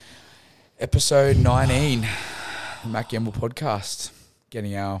Episode 19, Matt Gamble podcast.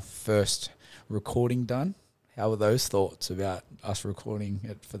 Getting our first recording done. How were those thoughts about us recording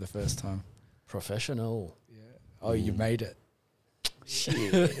it for the first time? Professional. Yeah. Oh, you made it.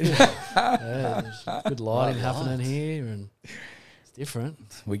 Shit. Yeah, there's good lighting happening here, and it's different.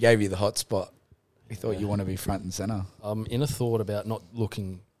 We gave you the hot spot. We thought you want to be front and center. I'm in a thought about not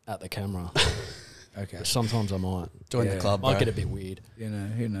looking at the camera. Okay. But sometimes I might. Join the club, Might bro. get a bit weird. You know,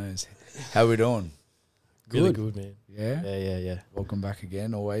 who knows? How we doing? Really good, man. Yeah? Yeah. Welcome back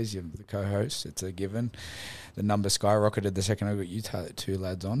again. Always, you're the co-host. It's a given. The number skyrocketed the second I got you two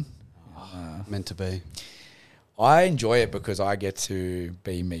lads on. Meant to be. I enjoy it because I get to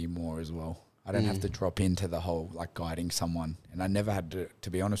be me more as well. I don't have to drop into the whole like guiding someone. And I never had to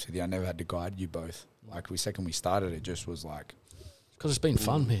be honest with you, I never had to guide you both. Like second we started, it just was like. Because it's been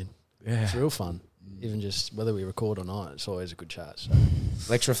fun, man. Yeah. It's real fun. Even just whether we record or not, it's always a good chat. So.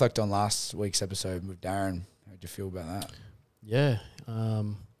 Let's reflect on last week's episode with Darren. How'd you feel about that? Yeah, a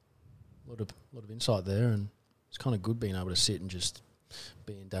lot of insight there, and it's kind of good being able to sit and just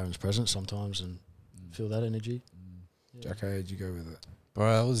be in Darren's presence sometimes and feel that energy. Yeah. Jack, how'd you go with it?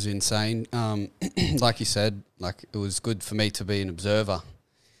 Bro, that was insane. Like you said, like it was good for me to be an observer.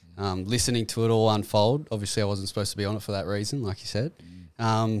 Listening to it all unfold. Obviously, I wasn't supposed to be on it for that reason, like you said.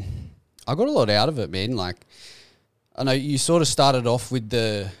 I got a lot out of it, man. Like, I know you sort of started off with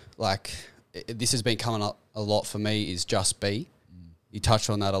the, like, this has been coming up a lot for me, is just be. You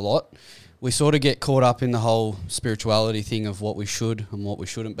touched on that a lot. We sort of get caught up in the whole spirituality thing of what we should and what we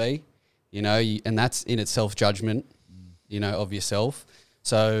shouldn't be, you know, and that's in itself judgment, you know, of yourself.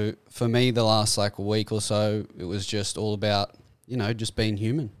 So for me, the last like a week or so, it was just all about, you know, just being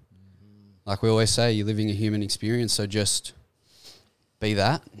human. Like we always say, you're living a human experience, so just be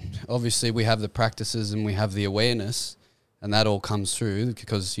that. Obviously, we have the practices and we have the awareness, and that all comes through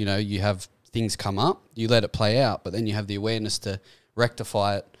because, you know, you have things come up, you let it play out, but then you have the awareness to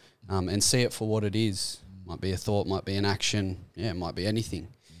rectify it and see it for what it is. Might be a thought, might be an action, it might be anything.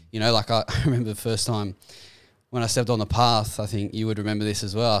 You know, like I remember the first time when I stepped on the path, I think you would remember this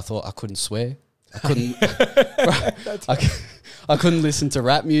as well, I thought I couldn't swear. I couldn't I couldn't listen to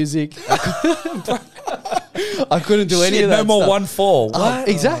rap music. I couldn't do any of that. No more stuff. 1-4. What?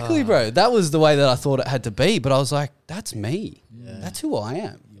 Exactly, bro. That was the way that I thought it had to be. But I was like, that's me. Yeah. That's who I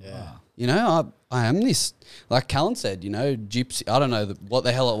am. Yeah. You know, I am this, like Callan said, you know, gypsy. I don't know what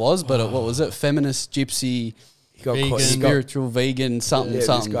the hell it was, but what was it? Feminist, gypsy, He got Vegan. caught. spiritual, vegan, something.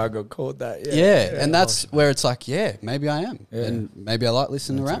 This guy got called that. Yeah. And that's where it's like, yeah, maybe I am. Yeah. And maybe I like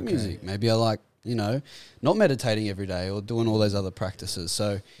listening to rap music. Maybe I like, you know, not meditating every day or doing all those other practices.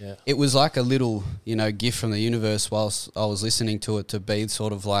 So it was like a little, you know, gift from the universe whilst I was listening to it to be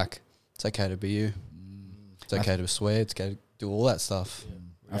sort of like, it's okay to be you. It's okay to swear. It's okay to do all that stuff.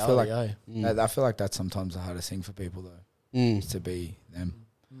 I feel like Reality, I feel like that's sometimes the hardest thing for people though, is to be them.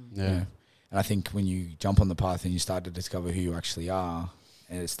 Yeah. You know? And I think when you jump on the path and you start to discover who you actually are,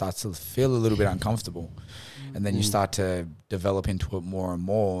 and it starts to feel a little bit uncomfortable, and then you start to develop into it more and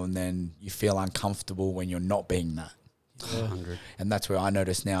more, and then you feel uncomfortable when you're not being that. 100. And that's where I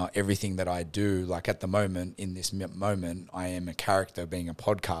notice now everything that I do, like at the moment, in this moment, I am a character being a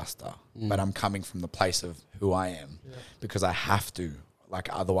podcaster, but I'm coming from the place of who I am because I have to. Like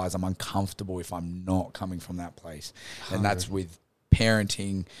otherwise I'm uncomfortable if I'm not coming from that place. And that's with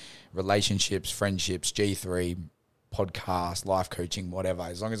parenting, relationships, friendships, G3, podcast, life coaching, whatever.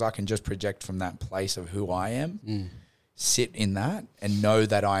 As long as I can just project from that place of who I am, sit in that and know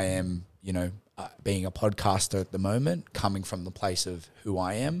that I am, you know, being a podcaster at the moment, coming from the place of who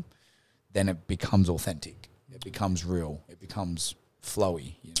I am, then it becomes authentic. It becomes real. It becomes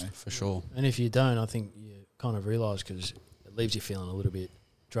flowy, you know. For sure. And if you don't, I think you kind of realise because it leaves you feeling a little bit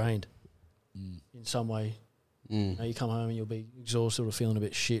drained in some way. You know, you come home and you'll be exhausted or feeling a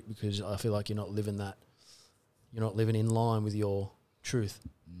bit shit because I feel like you're not living that. You're not living in line with your truth.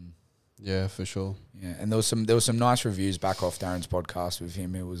 Yeah, for sure. Yeah, and there was some nice reviews back off Darren's podcast with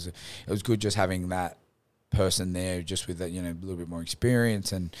him. It was good just having that person there, just with that, you know, a little bit more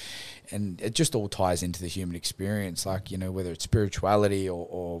experience, and it just all ties into the human experience. Like, you know, whether it's spirituality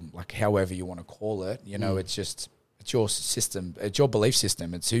or like however you want to call it, you know, it's your system, it's your belief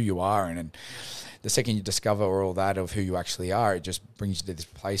system, it's who you are, and the second you discover all that of who you actually are, it just brings you to this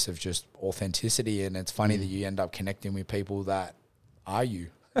place of just authenticity. And it's funny that you end up connecting with people that are you.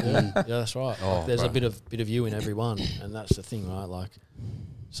 Yeah, that's right. Oh, Like there's bro. a bit of you in everyone, and that's the thing, right? Like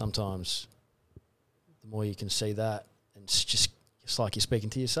sometimes the more you can see that, and it's like you're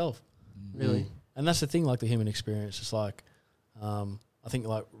speaking to yourself, really. And that's the thing, like the human experience. It's like I think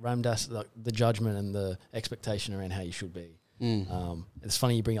like Ramdas, like the judgment and the expectation around how you should be. It's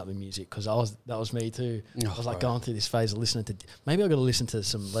funny you bring up the music because that was me too. I was like going through this phase of listening to. Maybe I got to listen to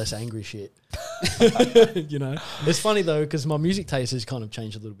some less angry shit. You know, it's funny though because my music taste has kind of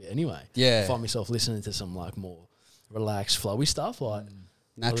changed a little bit anyway. Yeah, I find myself listening to some like more relaxed, flowy stuff, like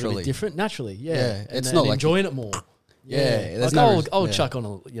naturally different. Naturally, yeah. It's not like enjoying it more. Yeah, like I'll chuck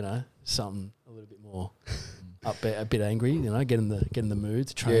on something a little bit more upbeat, a bit angry. You know, get in the mood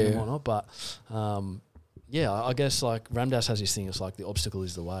to train and whatnot. But I guess like Ramdas has this thing. It's like the obstacle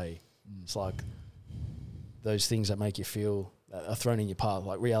is the way. It's like those things that make you feel that are thrown in your path.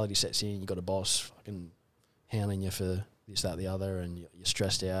 Like reality sets in. You got a boss fucking hounding you for this, that, the other, and you're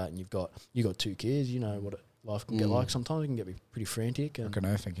stressed out. And you got 2 kids. You know what life can get like. Sometimes it can get pretty frantic. And I can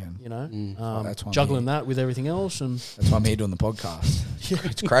again. You know, that's why juggling that with everything else, and that's why I'm here doing the podcast.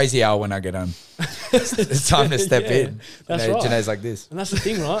 It's crazy how when I get home, it's time to step in. That's right. Janae's like this, and that's the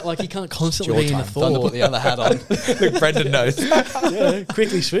thing, right? Like you can't constantly be in the thought. Time to put the other hat on. Look, Brendan knows.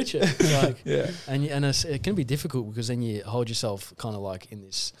 Quickly switch it. Like, and it can be difficult because then you hold yourself kind of like in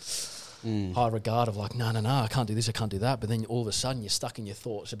this high regard of like, no, I can't do this, I can't do that. But then all of a sudden you're stuck in your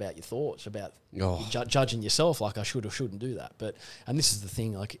thoughts about judging yourself like I should or shouldn't do that. And this is the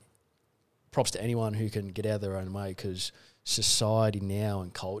thing, like props to anyone who can get out of their own way because society now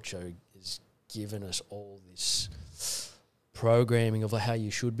and culture has given us all this programming of like how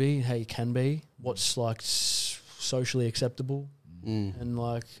you should be, how you can be, what's like socially acceptable. And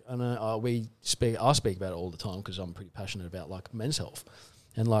like, I know I speak about it all the time because I'm pretty passionate about like men's health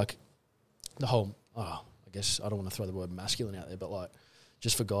and like the whole, I guess I don't want to throw the word masculine out there, but like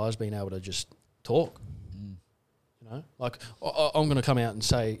just for guys being able to just talk, you know, like I'm going to come out and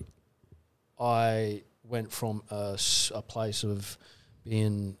say I went from a place of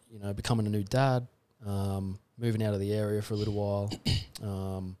being, you know, becoming a new dad, moving out of the area for a little while,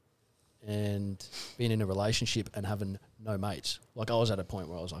 and being in a relationship and having no mates. Like I was at a point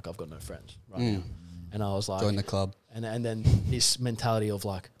where I was like, I've got no friends right now. And I was like, join the club. And then this mentality of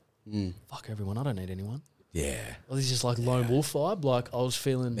like, fuck everyone, I don't need anyone. Yeah. Well, this is just like lone wolf vibe. Like I was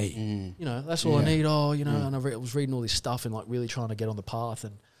feeling, you know, that's all I need. And I was reading all this stuff and like really trying to get on the path.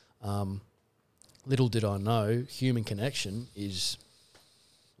 And little did I know, human connection is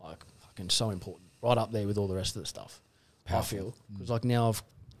like fucking so important. Right up there with all the rest of the stuff. Powerful. I feel. Because like now I've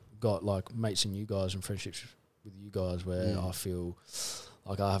got like mates and you guys and friendships with you guys where I feel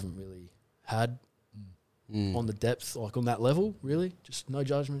like I haven't really had on the depth, like on that level, really. Just no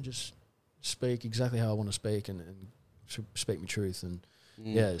judgment, just speak exactly how I want to speak and speak my truth. And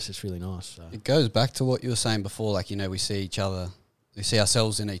it's just really nice. So. It goes back to what you were saying before, like, you know, we see each other, we see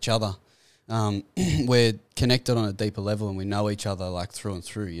ourselves in each other. We're connected on a deeper level and we know each other like through and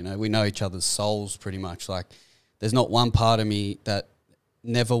through, you know. We know each other's souls pretty much. Like there's not one part of me that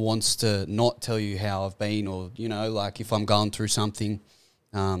never wants to not tell you how I've been or, you know, like if I'm going through something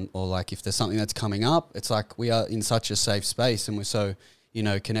or like if there's something that's coming up, it's like we are in such a safe space and we're so, you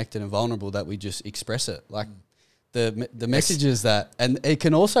know, connected and vulnerable that we just express it. Like the messages that, and it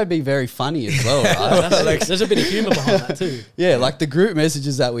can also be very funny as well, right? There's a bit of humour behind that too. Yeah, like the group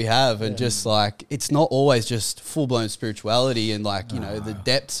messages that we have and just like, it's not always just full-blown spirituality and like, you know, the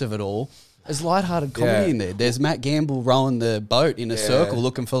depths of it all. There's lighthearted comedy in there. There's Matt Gamble rowing the boat in a circle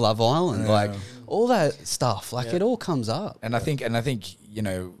looking for Love Island. Like all that stuff, like it all comes up. And I think, you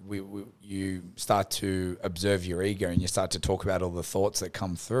know, you start to observe your ego and you start to talk about all the thoughts that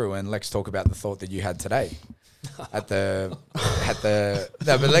come through. And let's talk about the thought that you had today. But let's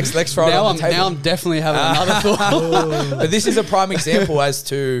throw it on the table. Now I'm definitely having another thought. But this is a prime example as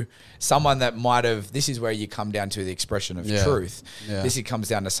to someone that might have, this is where you come down to the expression of truth. Yeah. This comes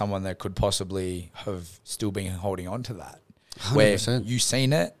down to someone that could possibly have still been holding on to that. 100%. Where you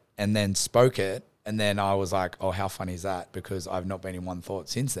seen it and then spoke it. And then I was like, oh, how funny is that? Because I've not been in one thought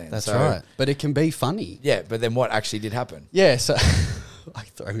since then. That's right. But it can be funny. Yeah, but then what actually did happen? Yeah, so I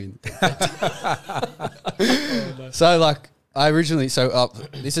throw in. So like I originally,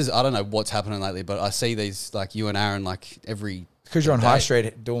 this is, I don't know what's happening lately, but I see these like you and Aaron like every. Because you're on High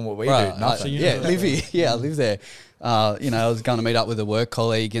Street doing what we do. Nothing. Live here. Yeah, I live there. You know, I was going to meet up with a work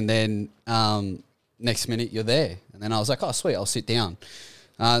colleague and then next minute you're there. And then I was like, oh, sweet, I'll sit down.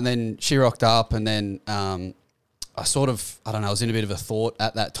 And then she rocked up and then I sort of, I don't know, I was in a bit of a thought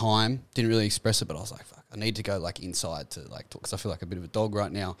at that time. Didn't really express it, but I was like, fuck, I need to go like inside to like talk because I feel like a bit of a dog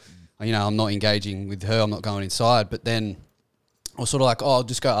right now. You know, I'm not engaging with her. I'm not going inside. But then I was sort of like, oh, I'll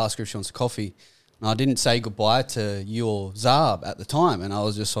just go ask her if she wants a coffee. And I didn't say goodbye to you or Zarb at the time. And I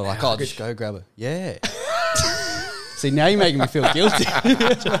was just sort of like, I'll just go grab her. Yeah. See, now you're making me feel guilty.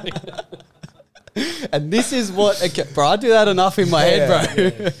 And this is what, bro, I do that enough in my head,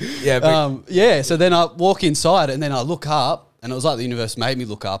 bro. Yeah. So then I walk inside and then I look up And it was like the universe made me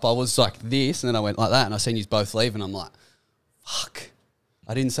look up. I was like this, and then I went like that, and I seen you both leave, and I'm like, fuck.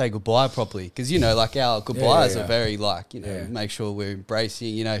 I didn't say goodbye properly. Because, you know, like our goodbyes are very like, you know, make sure we're embracing,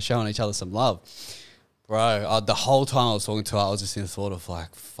 you know, showing each other some love. Bro, the whole time I was talking to her, I was just in the thought of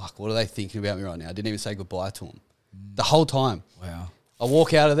like, fuck, what are they thinking about me right now? I didn't even say goodbye to them. The whole time. Wow. I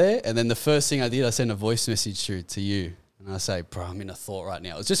walk out of there, and then the first thing I did, I sent a voice message through to you. And I say, bro, I'm in a thought right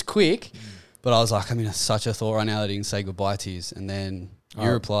now. It was just quick. But I was like, I'm in such a thought right now that I didn't say goodbye to you. And then you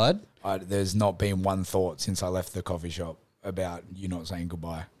replied. There's not been one thought since I left the coffee shop about you not saying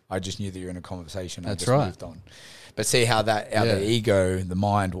goodbye. I just knew that you're in a conversation. That's I just right. moved on. But see how the ego, the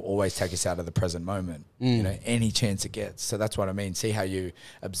mind will always take us out of the present moment, you know, any chance it gets. So that's what I mean. See how you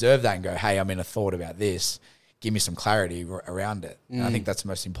observe that and go, hey, I'm in a thought about this. Give me some clarity around it. And I think that's the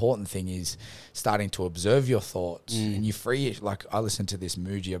most important thing is starting to observe your thoughts and you free it. Like I listened to this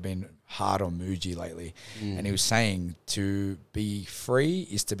Muji. I've been hard on Muji lately. And he was saying to be free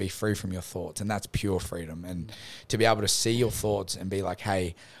is to be free from your thoughts. And that's pure freedom. And to be able to see your thoughts and be like,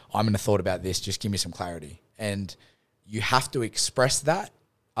 hey, I'm in a thought about this. Just give me some clarity. And you have to express that.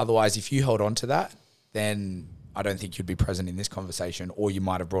 Otherwise, if you hold on to that, then I don't think you'd be present in this conversation, or you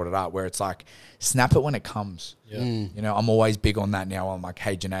might have brought it up where it's like, snap it when it comes. Yeah. You know, I'm always big on that now. I'm like,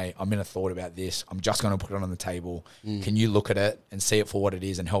 hey, Janae, I'm in a thought about this. I'm just going to put it on the table. Can you look at it and see it for what it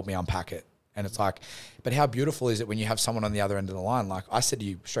is and help me unpack it? And it's like, but how beautiful is it when you have someone on the other end of the line? Like I said to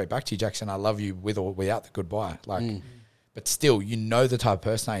you straight back to you, Jackson, I love you with or without the goodbye. Like, but still, you know the type of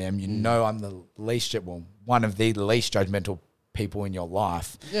person I am. You know I'm the least, one of the least judgmental people in your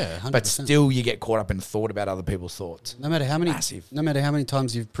life. Yeah, 100%. But still you get caught up in thought about other people's thoughts. No matter how many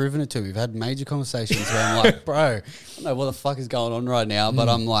times you've proven it to, we've had major conversations where I'm like, bro, I don't know what the fuck is going on right now, but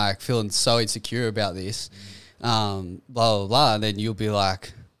I'm like feeling so insecure about this. Blah, blah, blah. And then you'll be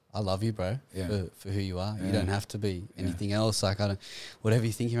like, I love you, bro, for who you are. You don't have to be anything else. Like, whatever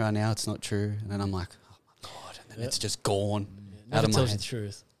you're thinking right now, it's not true. And then I'm like, oh my God. And then it's just gone out of my tells head. the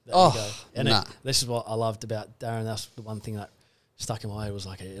truth. And this is what I loved about Darren. That's the one thing that stuck in my head was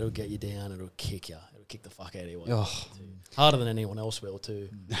like, it'll get you down, it'll kick you, it'll kick the fuck out of you. Harder than anyone else will too.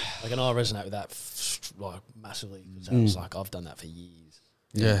 Like, and I resonate with that like massively because I was like, I've done that for years.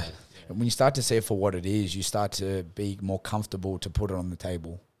 Yeah. And when you start to see it for what it is, you start to be more comfortable to put it on the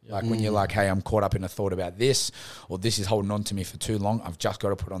table. Like when you're like, hey, I'm caught up in a thought about this, or this is holding on to me for too long, I've just got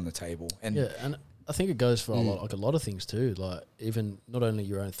to put it on the table. And and I think it goes for a lot of things too. Like even not only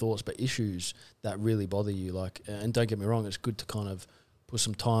your own thoughts, but issues that really bother you. Like, and don't get me wrong, it's good to kind of put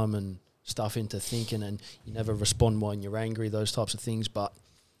some time and stuff into thinking, and you never respond when you're angry, those types of things. But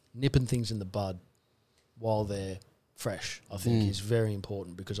nipping things in the bud while they're fresh, I think, is very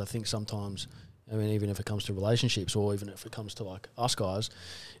important, because I think sometimes, I mean, even if it comes to relationships, or even if it comes to like us guys,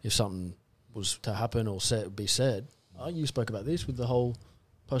 if something was to happen or be said, you spoke about this with the whole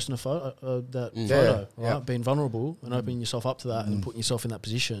posting a photo, photo, right? Being vulnerable and opening yourself up to that and putting yourself in that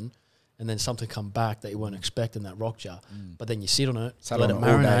position, and then something come back that you weren't expecting that rocked you, but then you sit on it, let it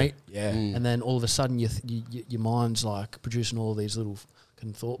marinate, and then all of a sudden your mind's like producing all these little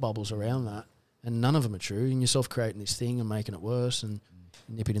thought bubbles around that, and none of them are true, and you're self-creating this thing and making it worse, and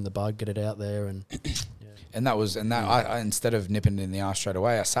nip it in the bud, get it out there, and I instead of nipping it in the ass straight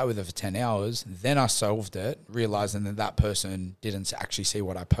away, I sat with it for 10 hours. Then I solved it, realizing that person didn't actually see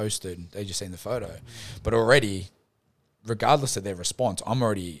what I posted. They just seen the photo. But already, regardless of their response, I'm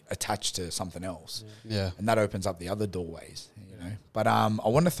already attached to something else. Yeah. And that opens up the other doorways, you know. But I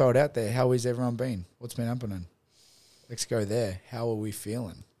want to throw it out there. How is everyone been? What's been happening? Let's go there. How are we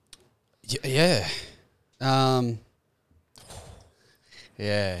feeling? Yeah.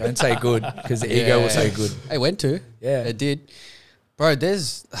 Yeah. Don't say good, because the ego will say good. It went to. Yeah. It did. Bro,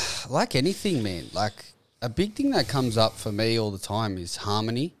 there's, like anything, man, like a big thing that comes up for me all the time is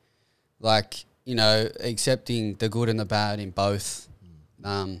harmony. Like, you know, accepting the good and the bad in both.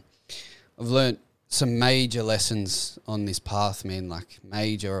 I've learnt some major lessons on this path, man, like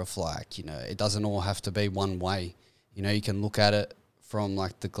major of like, you know, it doesn't all have to be one way. You know, you can look at it from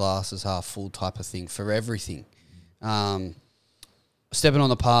like the glass is half full type of thing for everything. Stepping on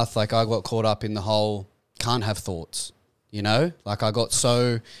the path, like I got caught up in the whole can't have thoughts, you know, like I got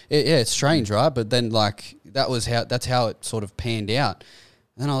so, it's strange, right? But then like that's how it sort of panned out.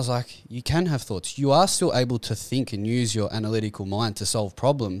 And then I was like, you can have thoughts. You are still able to think and use your analytical mind to solve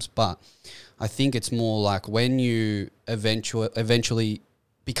problems. But I think it's more like when you eventually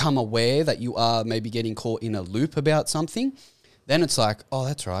become aware that you are maybe getting caught in a loop about something, then it's like, oh,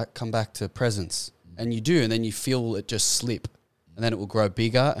 that's right, come back to presence. And you do, and then you feel it just slip. And then it will grow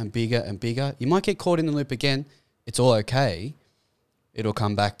bigger and bigger and bigger. You might get caught in the loop again. It's all okay. it'll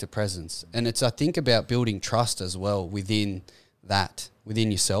come back to presence. And it's, I think, about building trust as well within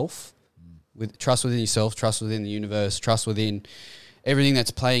yourself, with trust within yourself, trust within the universe, trust within everything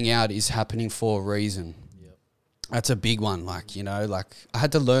that's playing out is happening for a reason. Yep. That's a big one. Like, you know, like I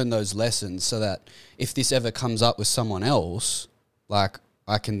had to learn those lessons so that if this ever comes up with someone else, like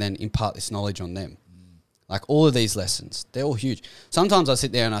I can then impart this knowledge on them. Like all of these lessons, they're all huge. Sometimes I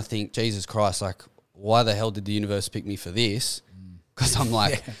sit there and I think, Jesus Christ, like why the hell did the universe pick me for this? Because I'm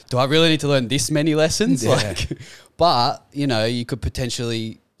like, do I really need to learn this many lessons? Yeah. Like, but you know, you could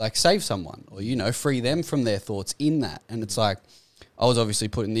potentially like save someone or, you know, free them from their thoughts in that. And it's like, I was obviously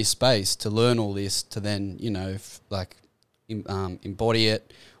put in this space to learn all this to then, you know, embody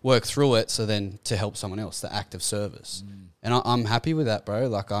it, work through it. So then to help someone else, the act of service. And I'm happy with that, bro.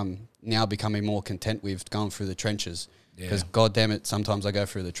 Like I'm now becoming more content with going through the trenches because God damn it, sometimes I go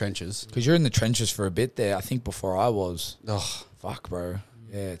through the trenches. Because you're in the trenches for a bit there. I think before I was. Oh, Fuck, bro.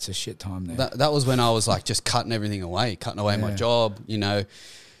 Yeah, it's a shit time there. that was when I was like just cutting everything away, cutting away my job, you know,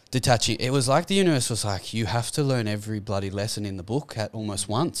 detaching. It was like the universe was like, you have to learn every bloody lesson in the book at almost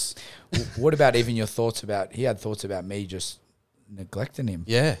once. What about even your thoughts about, he had thoughts about me just neglecting him.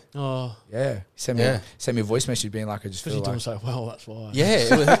 Yeah. Oh, Yeah. Sent me a voice message being like, I just because feel you like. don't say, well, that's why. Yeah.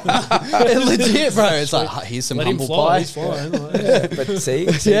 It was, legit, bro. It's like, here's some Let him humble fly. pie. He's flying. Like, But see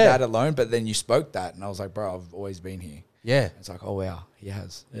that alone. But then you spoke that, and I was like, bro, I've always been here. Yeah. It's like, oh wow, he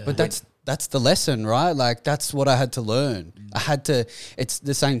has. Yeah. But that's the lesson, right? Like that's what I had to learn. I had to, it's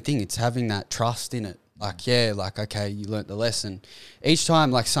the same thing. It's having that trust in it. Like, yeah, like, okay, you learnt the lesson. Each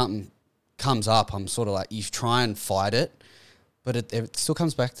time like something comes up, I'm sort of like, you try and fight it, but it still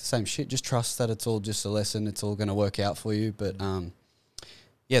comes back to the same shit. Just trust that it's all just a lesson. It's all going to work out for you. But,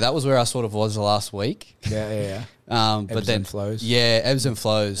 yeah, that was where I sort of was the last week. Yeah. But Ebbs then and flows. Yeah, ebbs and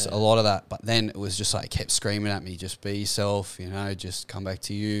flows, a lot of that. But then it was just like kept screaming at me, just be yourself, you know, just come back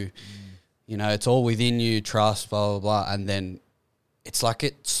to you. You know, it's all within you, trust, blah, blah, blah. And then it's like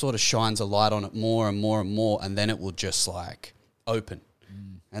it sort of shines a light on it more and more and more. And then it will just like open.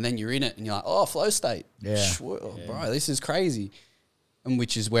 And then you're in it and you're like, oh, flow state. Yeah. Bro, this is crazy. And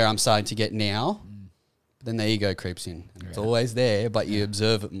which is where I'm starting to get now. But then the ego creeps in. And it's always there, but you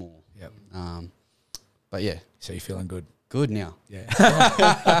observe it more. Yep. But yeah, So you're feeling good. good now. Yeah.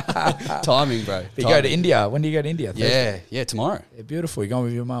 Timing, bro. You go to India. When do you go to India? Thursday? Yeah, tomorrow. Yeah, beautiful. You're going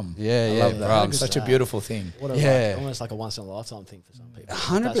with your mum. Yeah, I yeah, love that. bro, I'm Such so- a beautiful thing. what a, Yeah. like, almost like a once in a lifetime thing for some people.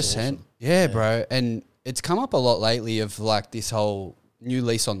 100%. That's awesome. Yeah, bro. And it's come up a lot lately of like this whole new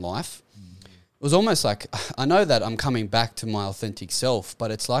lease on life. It was almost like, I know that I'm coming back to my authentic self,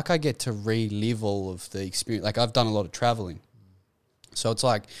 but it's like I get to relive all of the experience. Like I've done a lot of traveling. So it's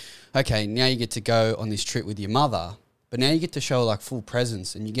like, okay, now you get to go on this trip with your mother, but now you get to show like full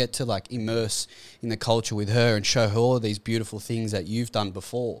presence and you get to like immerse in the culture with her and show her all of these beautiful things that you've done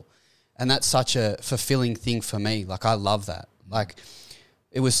before. And that's such a fulfilling thing for me. Like I love that. Like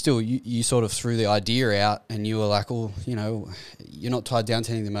it was still, you sort of threw the idea out and you were like, oh, you know, you're not tied down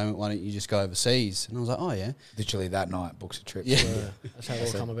to anything at the moment. Why don't you just go overseas? And I was like, oh yeah. Literally that night, books a trip. Yeah. Yeah, that's how it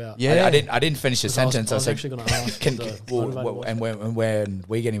all come about. Yeah. I didn't finish the sentence. I was said, actually going to ask. Can, the well, motivated well, and voice. when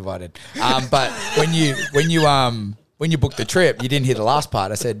we get invited, but when you book the trip, you didn't hear the last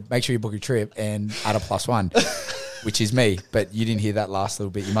part. I said make sure you book your trip and add a +1, which is me. But you didn't hear that last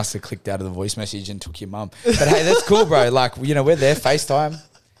little bit. You must have clicked out of the voice message and took your mum. But hey, that's cool, bro. Like we're there, FaceTime.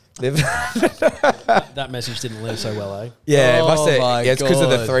 That message didn't land so well, eh? Yeah, it Oh must have. my Yeah, it's because of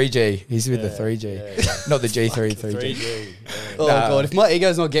the God. 3G. He's with the Yeah, 3G, yeah. not the G3 3G. 3G. Oh Nah. God, if my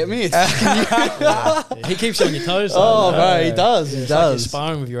ego's not getting me, it's Yeah. He keeps you on your toes. oh though, bro, he does, he It's like you're does.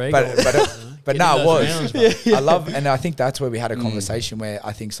 sparring with your ego. But Getting no, it those was. rounds, bro. I love, and I think that's where we had a conversation where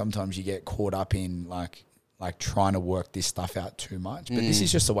I think sometimes you get caught up in like trying to work this stuff out too much. But this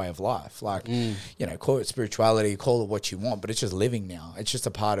is just a way of life. Like, you know, call it spirituality, call it what you want, but it's just living now. It's just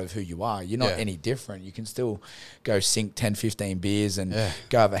a part of who you are. You're not Yeah. any different. You can still go sink 10, 15 beers and Yeah.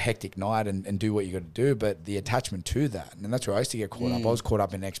 go have a hectic night and do what you got to do. But the attachment to that, and that's where I used to get caught up. I was caught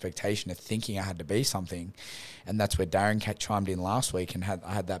up in expectation of thinking I had to be something. And that's where Darren chimed in last week and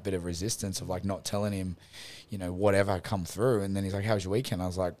I had that bit of resistance of like not telling him, you know, whatever come through. And then he's like, how was your weekend? I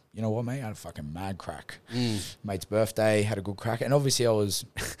was like, you know what, mate? I had a fucking mad crack. Mate's birthday, had a good crack. And obviously I was,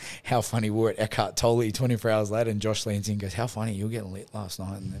 how funny, we were at Eckhart Tolle 24 hours later and Josh leans in and goes, how funny, you were getting lit last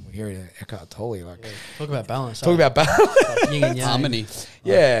night. And then we hear it at Eckhart Tolle. Like, Talk about balance. talk about balance. like yin and yang. Harmony.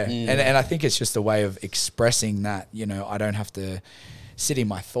 Yeah. And I think it's just a way of expressing that, you know, I don't have to sit in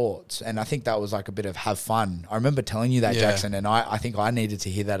my thoughts. And I think that was like a bit of have fun. I remember telling you that, Yeah. Jackson, and I think I needed to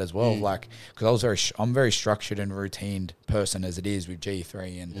hear that as well. Like, because I'm very structured and routine person as it is with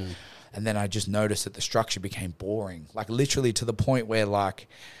G3. And then I just noticed that the structure became boring, like literally to the point where like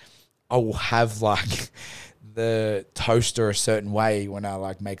I will have like the toaster a certain way when I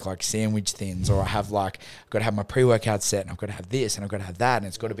like make like sandwich thins, or I have like, I've got to have my pre-workout set and I've got to have this and I've got to have that and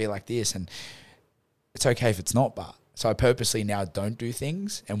it's got to be like this, and it's okay if it's not, but so I purposely now don't do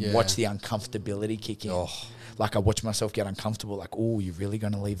things and watch the uncomfortability kick in. Like I watch myself get uncomfortable, like, oh, you're really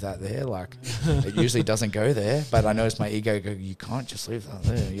going to leave that there? Like it usually doesn't go there, but I notice my ego go, you can't just leave that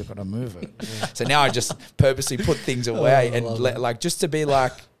there, you've got to move it. So now I just purposely put things away and like just to be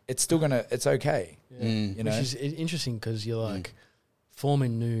like, it's still going to, it's okay. You know? Which is interesting because you're like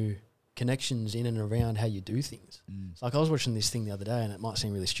forming new connections in and around how you do things. It's like I was watching this thing the other day and it might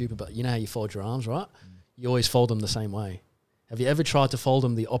seem really stupid, but you know how you fold your arms, right? You always fold them the same way. Have you ever tried to fold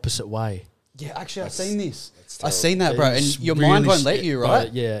them the opposite way? Yeah, actually, I've seen this. I've seen that, bro. And It's your really mind won't let you,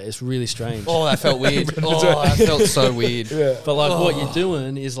 right? Yeah, it's really strange. Oh, that felt weird. That felt so weird. But like what you're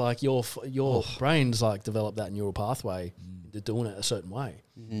doing is like your brain's like developed that neural pathway to doing it a certain way.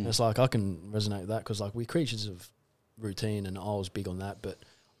 And it's like I can resonate with that because like we're creatures of routine, and I was big on that. But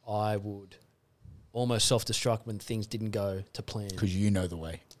I would almost self-destruct when things didn't go to plan. Because you know the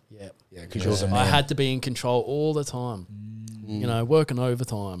way. Yeah, because you're the man. I had to be in control all the time. You know, working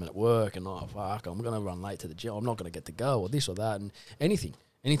overtime and at work, and fuck, I'm gonna run late to the gym. I'm not gonna get to go, or this or that, and anything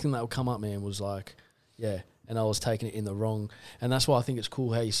that would come up, man, was like, and I was taking it in the wrong. And that's why I think it's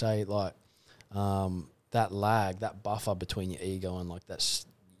cool how you say like that lag, that buffer between your ego and like that's,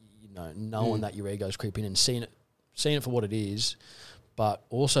 you know, knowing that your ego's creeping and seeing it for what it is, but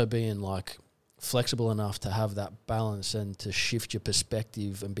also being like flexible enough to have that balance and to shift your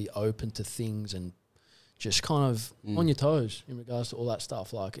perspective and be open to things and just kind of on your toes in regards to all that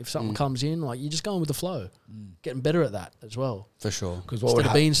stuff. Like if something comes in, like you're just going with the flow, getting better at that as well. For sure. Because Instead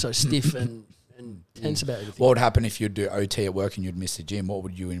of being so stiff and tense about everything. What would happen if you'd do OT at work and you'd miss the gym? What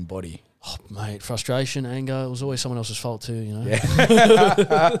would you embody? Oh, mate, frustration, anger. It was always someone else's fault too, you know? Yeah.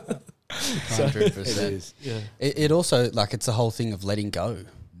 100%. It is. Yeah. It also, like, it's a whole thing of letting go.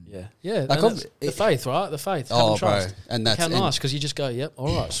 Yeah. Yeah. Like And the faith, right? The faith. Having trust. Bro. And that's How nice, because you just go, yep,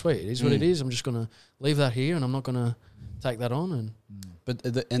 all right, sweet. It is what it is. I'm just going to leave that here and I'm not going to take that on. And But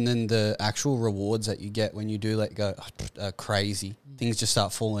and then the actual rewards that you get when you do let go are crazy. Things just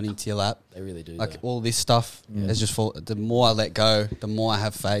start falling into your lap. they really do. Like though. all this stuff has just the more I let go, the more I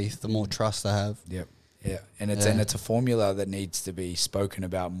have faith, the more trust I have. Yep. Yeah. And it's a formula that needs to be spoken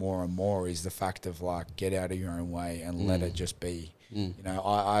about more and more, is the fact of like, get out of your own way and let it just be. You know,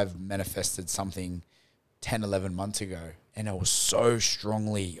 I've manifested something 10, 11 months ago, and it was so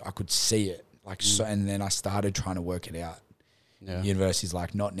strongly, I could see it. Like so, and then I started trying to work it out. Yeah. University's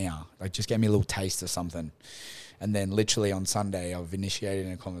like, not now. Like, just give me a little taste of something. And then literally on Sunday, I've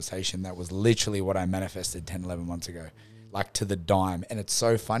initiated a conversation that was literally what I manifested 10, 11 months ago, like to the dime. And it's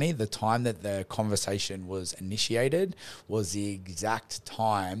so funny. The time that the conversation was initiated was the exact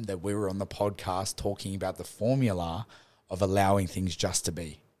time that we were on the podcast talking about the formula of allowing things just to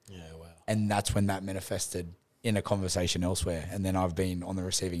be. Yeah, wow. And that's when that manifested in a conversation elsewhere. And then I've been on the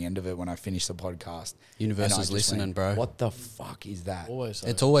receiving end of it when I finished the podcast. Universe is listening, bro. What the fuck is that? Always. So.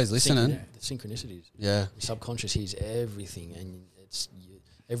 It's always listening. The synchronicities. Yeah. Your subconscious hears everything, and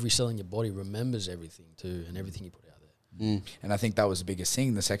every cell in your body remembers everything too, and everything you put out there. And I think that was the biggest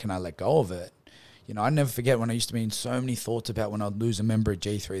thing. The second I let go of it, you know, I never forget when I used to be in so many thoughts about when I'd lose a member at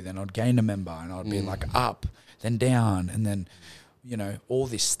G3, then I'd gain a member, and I'd be like up, then down, and then, you know, all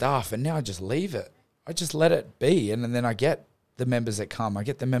this stuff. And now I just leave it. I just let it be. And then I get the members that come, I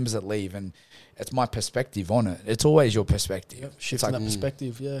get the members that leave, and it's my perspective on it. It's always your perspective. Shifting that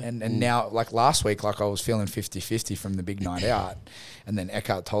perspective, yeah. And now, like last week, like I was feeling 50-50 from the big night out, and then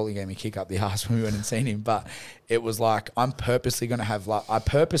Eckhart totally gave me a kick up the arse when we went and seen him. But it was like, I'm purposely going to have, like, I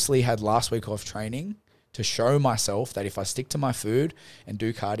purposely had last week off training to show myself that if I stick to my food and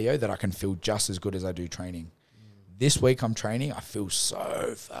do cardio, that I can feel just as good as I do training. This week I'm training, I feel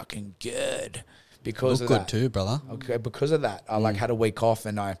so fucking good. Because Look of good that. too, brother. Okay, because of that, I like had a week off,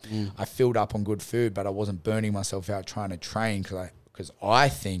 and I filled up on good food, but I wasn't burning myself out trying to train because I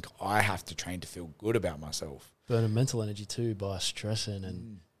think I have to train to feel good about myself. Burning mental energy too by stressing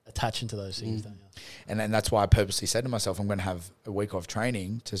and attaching to those things, don't you? And then that's why I purposely said to myself, I'm going to have a week off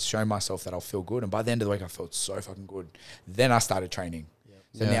training to show myself that I'll feel good. And by the end of the week, I felt so fucking good. Then I started training.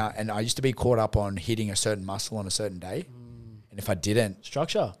 So now, and I used to be caught up on hitting a certain muscle on a certain day, and if I didn't,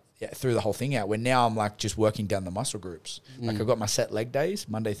 Structure. threw the whole thing out. Where now I'm like just working down the muscle groups. Like I've got my set leg days,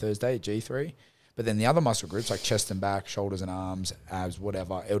 Monday, Thursday, G3. But then the other muscle groups like chest and back, shoulders and arms, abs,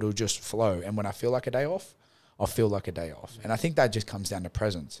 whatever, it'll just flow. And when I feel like a day off, I'll feel like a day off. And I think that just comes down to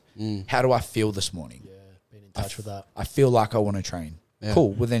presence. How do I feel this morning? Yeah, being in touch with that. I feel like I want to train. Yeah.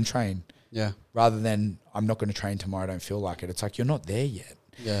 Cool, well then train. Yeah. Rather than I'm not going to train tomorrow, I don't feel like it. It's like you're not there yet.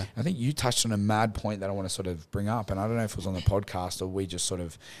 Yeah. I think you touched on a mad point that I want to sort of bring up, and I don't know if it was on the podcast or we just sort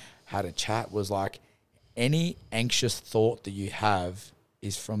of had a chat, was like any anxious thought that you have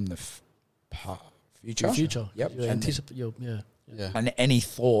is from the future. The future. Yep. You anticipate. Yeah. Yeah. And any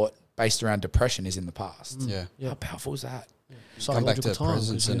thought based around depression is in the past. Yeah. Yeah. How powerful is that? Come back to Psychological time,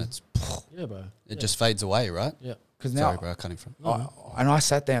 presence and because it's bro. it just fades away, right? Yeah. Because now, Sorry, bro, I cut him from. I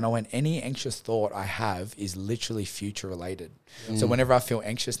sat there and I went, any anxious thought I have is literally future related. So whenever I feel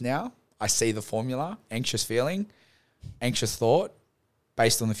anxious now, I see the formula, anxious feeling, anxious thought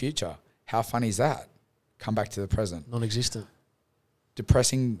based on the future. How funny is that? Come back to the present. Non-existent.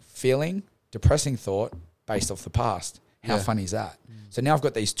 Depressing feeling, depressing thought based off the past. How Yeah. funny is that? So now I've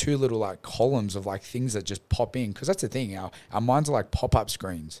got these two little like columns of like things that just pop in, because that's the thing. Our minds are like pop-up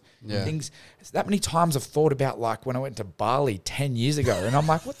screens. Yeah. Things. That many times I've thought about like when I went to Bali 10 years ago, and I'm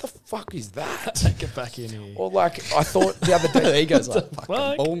like, what the fuck is that? Get back in here. Or like I thought the other day, He goes like, fuck?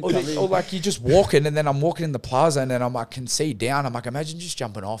 fucking boom. or like you're just walking, and then I'm walking in the plaza, and then I'm like, can see down. I'm like, imagine just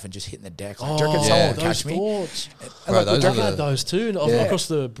jumping off and just hitting the deck. Like, do you reckon Oh, someone will those catch me? thoughts. And Bro, like, those do you are reckon- I had those too Yeah. across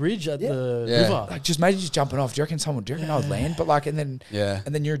the bridge at the Yeah. river. like just imagine just jumping off. Do you reckon someone? Do you reckon I would land? But like, and then Yeah.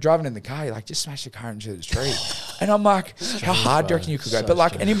 you're driving in the car. You're like, just smash the car into the tree. And I'm like, how hard do you reckon you could go? So But like,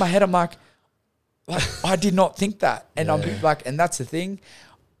 strange. and in my head, I'm like I did not think that. And I'm like, and that's the thing.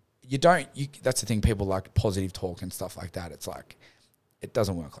 That's the thing. People like positive talk and stuff like that. It's like, it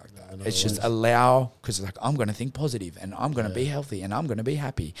doesn't work like that. No, It's it just won't. allow, because it's like, I'm going to think positive and I'm going to be healthy and I'm going to be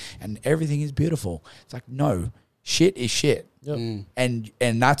happy and everything is beautiful. It's like, no, shit is shit. Yep. And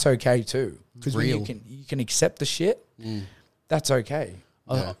that's okay too. Because when Real. you can accept the shit, that's okay.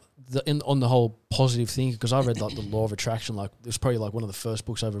 Yeah. On the whole positive thing, because I read like the Law of Attraction, like it was probably like one of the first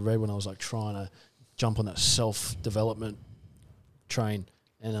books I ever read when I was like trying to jump on that self-development train,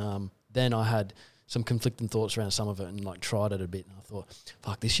 and then I had some conflicting thoughts around some of it and like tried it a bit, and I thought,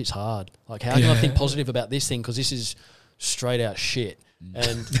 fuck, this shit's hard. Like, how can I think positive about this thing, because this is straight out shit.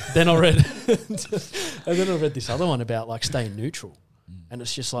 And then I read this other one about like staying neutral, and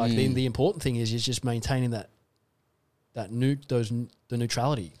it's just like the important thing is just maintaining the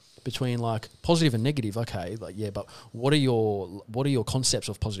neutrality between like positive and negative. Okay, like yeah, but what are your concepts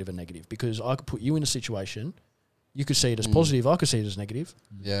of positive and negative? Because I could put you in a situation, you could see it as positive, I could see it as negative.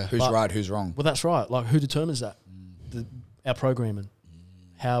 Yeah. Who's But- right, who's wrong? Well, that's right. Like, who determines that? Our programming,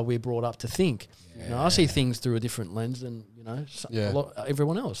 how we're brought up to think. You know, I see things through a different lens than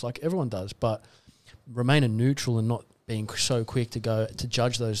everyone else. Like everyone does, but remaining neutral and not being so quick to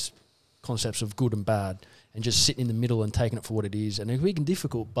judge those concepts of good and bad, and just sitting in the middle and taking it for what it is. And it can be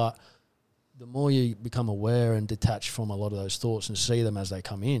difficult, but the more you become aware and detached from a lot of those thoughts and see them as they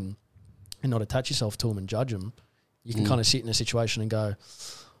come in, and not attach yourself to them and judge them, you can kind of sit in a situation and go,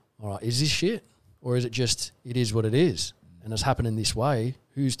 all right, is this shit? Or is it just, it is what it is? And it's happening this way.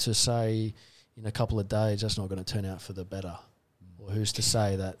 Who's to say in a couple of days that's not going to turn out for the better? Or who's to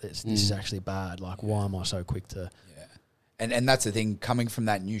say that this is actually bad? Like, why am I so quick to... And that's the thing, coming from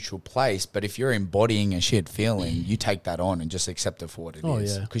that neutral place. But if you're embodying a shit feeling, you take that on and just accept it for what it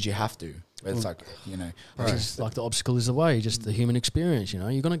is. yeah. Because you have to. It's like, It's like the obstacle is the way, just the human experience, you know.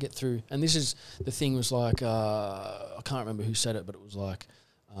 You're going to get through. And this is, the thing was like, I can't remember who said it, but it was like,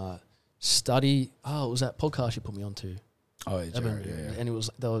 study... Oh, it was that podcast you put me onto. oh, yeah, yeah. And it was,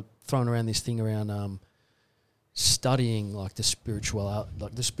 they were throwing around this thing around studying like the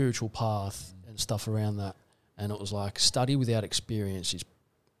spiritual path and stuff around that. And it was like, study without experience is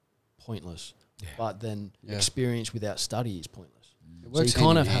pointless, but then experience without study is pointless. It So you works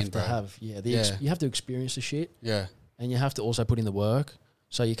kind hand of in have hand, to bro. have, you have to experience the shit, Yeah. and you have to also put in the work.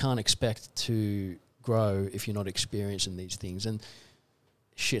 So you can't expect to grow if you're not experiencing these things, and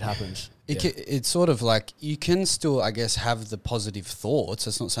shit happens. It's sort of like, you can still, I guess, have the positive thoughts.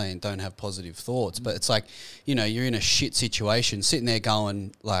 It's not saying don't have positive thoughts, but it's like, you know, you're in a shit situation, sitting there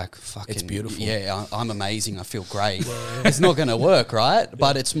going like, fucking, It's beautiful. Yeah, I'm amazing. I feel great. It's not going to work, right?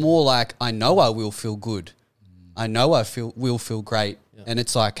 But it's more like, I know I will feel good. I know will feel great. Yeah. And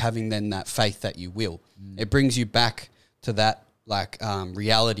it's like having then that faith that you will. It brings you back to that like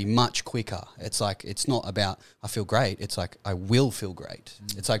reality much quicker. It's like, it's not about I feel great. It's like I will feel great.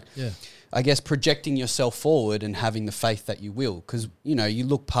 It's like, I guess, projecting yourself forward and having the faith that you will. Because, you know, you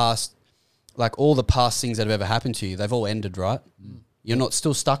look past like all the past things that have ever happened to you. They've all ended, right? You're not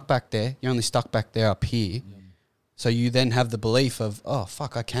still stuck back there. You're only stuck back there up here. So you then have the belief of, oh,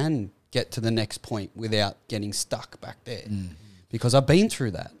 fuck, I can get to the next point without getting stuck back there. Because I've been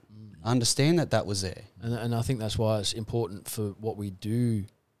through that. I understand that was there. And I think that's why it's important for what we do,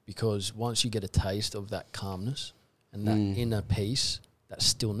 because once you get a taste of that calmness and that inner peace that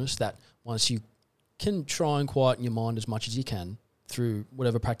stillness, that once you can try and quieten your mind as much as you can through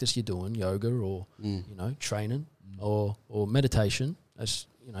whatever practice you're doing, yoga or, training or meditation, that's,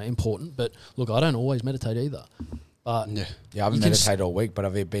 important. But look, I don't always meditate either. But I haven't meditated all week, but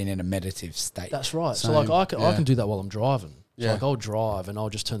I've been in a meditative state. That's right. Same. So like I can do that while I'm driving. So like I'll drive and I'll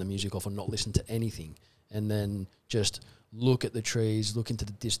just turn the music off and not listen to anything, and then just look at the trees, look into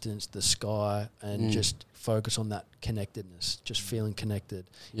the distance, the sky, and just focus on that connectedness, just feeling connected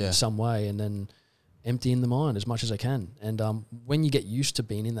in some way, and then emptying the mind as much as I can. And when you get used to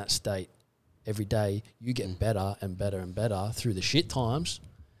being in that state every day, you get better and better and better through the shit times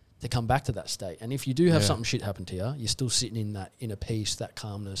to come back to that state. And if you do have something shit happen to you, you're still sitting in that inner peace, that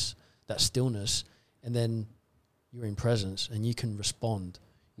calmness, that stillness, and then you're in presence and you can respond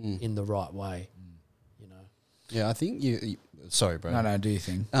in the right way, Yeah, I think you sorry, bro. No, do you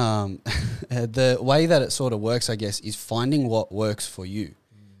think? The way that it sort of works, I guess, is finding what works for you,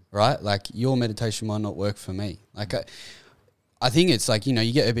 right? Like your meditation might not work for me. Like I think it's like,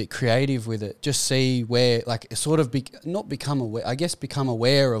 you get a bit creative with it. Just see where, like, sort of become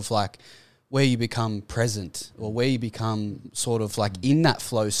aware of like where you become present or where you become sort of like in that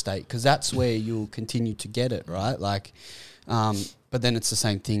flow state, because that's where you'll continue to get it, right? Like, but then it's the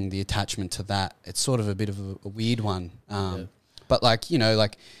same thing, the attachment to that. It's sort of a bit of a weird one. But like,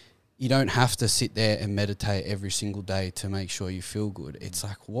 like you don't have to sit there and meditate every single day to make sure you feel good. It's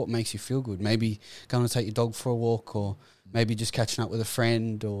like, what makes you feel good? Maybe going to take your dog for a walk, or maybe just catching up with a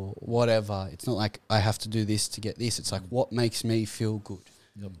friend or whatever. It's not like I have to do this to get this. It's like, what makes me feel good?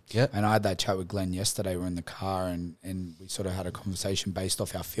 Yep. And I had that chat with Glenn yesterday. We're in the car and we sort of had a conversation based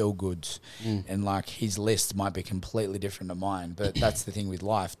off our feel goods. And like his list might be completely different to mine, but that's the thing with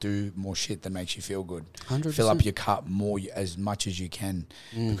life. Do more shit that makes you feel good. 100%. Fill up your cup more, as much as you can,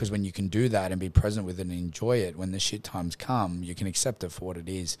 because when you can do that and be present with it and enjoy it, when the shit times come, you can accept it for what it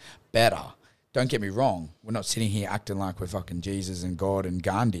is better. Don't get me wrong. We're not sitting here acting like we're fucking Jesus and God and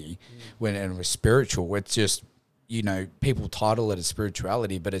Gandhi and we're spiritual. It's just, people title it as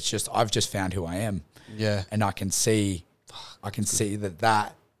spirituality, but it's just, I've just found who I am. Yeah. And I can see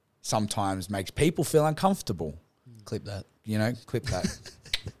that sometimes makes people feel uncomfortable. Clip that. Clip that.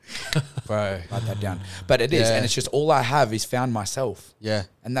 Bro. Write that down. But it is, and it's just all I have is found myself. Yeah.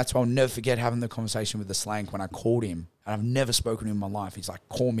 And that's why I'll never forget having the conversation with the Slank when I called him. And I've never spoken to him in my life. He's like,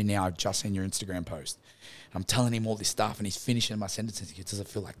 call me now, I've just seen your Instagram post. And I'm telling him all this stuff and he's finishing my sentences. He goes, does it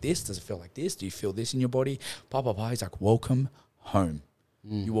feel like this? Does it feel like this? Do you feel this in your body? Blah, blah, blah. He's like, welcome home.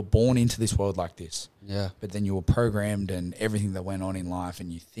 You were born into this world like this. Yeah. But then you were programmed and everything that went on in life,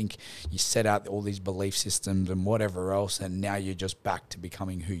 and you think you set out all these belief systems and whatever else, and now you're just back to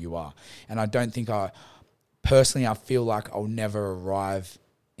becoming who you are. And I don't think I feel like I'll never arrive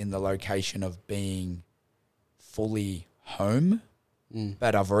in the location of being fully home,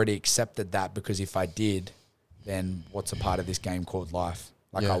 but I've already accepted that, because if I did, then what's a part of this game called life?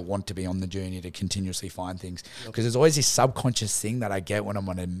 Like I want to be on the journey to continuously find things, because there's always this subconscious thing that I get when I'm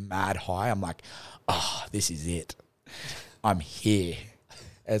on a mad high. I'm like, oh, this is it. I'm here.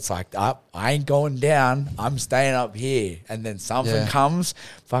 It's like, I ain't going down. I'm staying up here. And then something comes,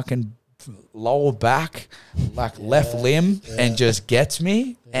 fucking lower back, like left limb, and just gets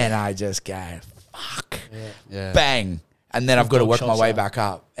me. And I just go, fuck, bang. And then I've got to work my way back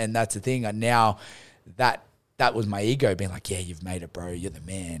up. And that's the thing. And now that was my ego being like, yeah, you've made it, bro. You're the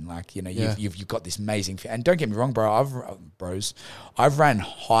man. Like, you've got this amazing and don't get me wrong, bro. I've ran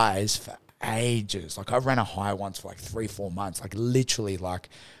highs for ages. Like, I've ran a high once for like 3-4 months. Like, literally, like,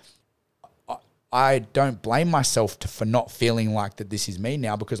 I don't blame myself for not feeling like that this is me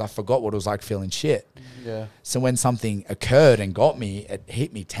now, because I forgot what it was like feeling shit. Yeah. So when something occurred and got me, it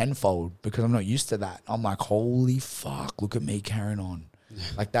hit me tenfold, because I'm not used to that. I'm like, holy fuck, look at me carrying on.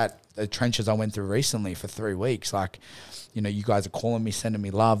 Like that, the trenches I went through recently for 3 weeks, like, you guys are calling me, sending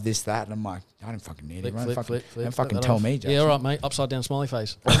me love, this, that, and I'm like, I don't fucking need it. Don't fucking tell me, Jackson. Yeah, all right, mate. Upside down smiley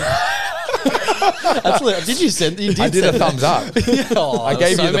face. Did you send? I did a thumbs up. I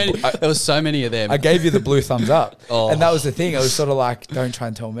gave you there was so many of them. I gave you the blue thumbs up, and that was the thing. It was sort of like, don't try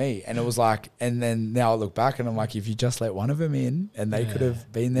and tell me. And it was like, and then now I look back and I'm like, if you just let one of them in, and they could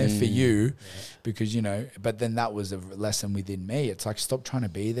have been there for you, because But then that was a lesson within me. It's like, stop trying to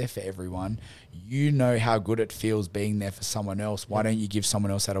be there for everyone. You know how good it feels being there for someone else. Why don't you give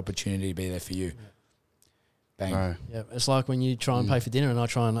someone else that opportunity to be there for you? Bang. Bro. Yeah, it's like when you try and pay for dinner and I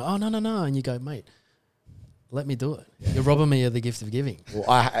try and, oh, no. And you go, mate, let me do it. You're robbing me of the gift of giving.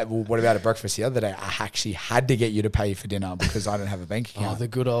 Well, what about a breakfast the other day? I actually had to get you to pay for dinner because I don't have a bank account. Oh, the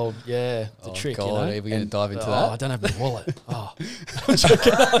good old, the trick, God, are we going to dive into that? I don't have my wallet. Oh.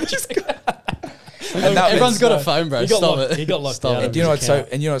 Everyone's got a phone, bro. Stop it. He got locked Stop out. it. And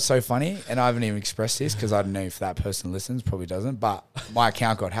you know what's so funny? And I haven't even expressed this because I don't know if that person listens, probably doesn't. But my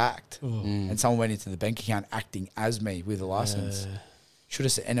account got hacked, and someone went into the bank account acting as me with a license. Should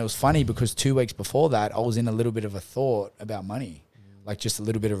have, and it was funny because 2 weeks before that, I was in a little bit of a thought about money, like just a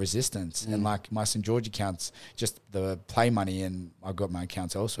little bit of resistance, and like my St. George accounts, just the play money, and I've got my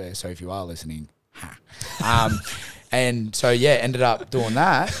accounts elsewhere. So if you are listening, and so ended up doing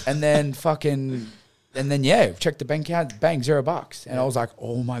that, and then checked the bank account, bang, $0, and I was like,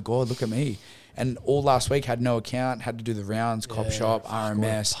 oh my god, look at me. And all last week had no account, had to do the rounds, cop shop,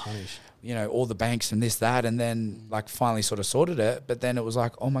 RMS, all the banks and this, that, and then like finally sort of sorted it. But then it was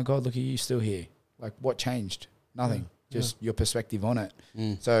like, oh my god, look at you still here. Like what changed? Nothing. Just your perspective on it.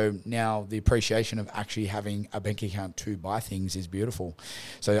 So now the appreciation of actually having a bank account to buy things is beautiful.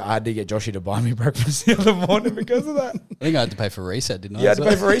 So I had to get Joshy to buy me breakfast the other morning because of that. I think I had to pay for reset, didn't I? You had to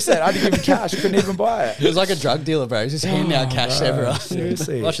pay for reset. I had to give him cash. Couldn't even buy it. It was like a drug dealer, bro. He's just handing out cash to everyone.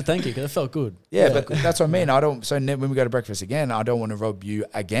 Seriously. Well, I should thank you because it felt good. Yeah, but that's what I mean. When we go to breakfast again, I don't want to rob you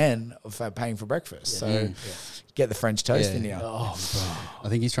again of paying for breakfast. So get the French toast in here. Oh, I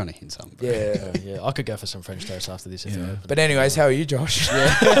think he's trying to hint something, bro. Yeah. I could go for some French toast after this. If you But anyways, how are you, Josh? We're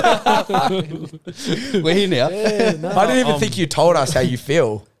here now. I didn't even think you told us how you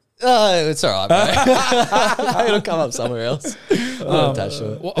feel. It's all right, bro. It'll come up somewhere else. Well,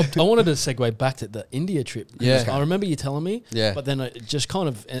 I wanted to segue back to the India trip. Yeah. I remember you telling me. Yeah. But then it just kind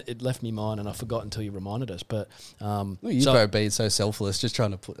of it left me mind, and I forgot until you reminded us. But bro, being so selfless, just trying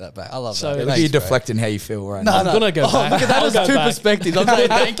to put that back. I love So- that. Look at you deflecting how you feel right I'm now. gonna go back. Look at that I'll as go two back. perspectives. I'm saying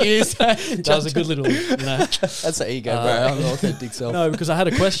thank you. That was a good little, That's the ego, bro. I'm an authentic self. No, because I had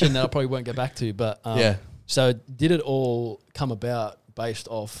a question that I probably won't get back to. But Yeah. So did it all come about based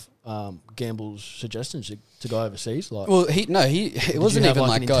off Gamble's suggestions to go overseas? Like, Well, it wasn't even an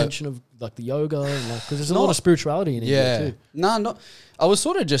like go. intention of like the yoga and because there's a lot of spirituality in India too. No, not. I was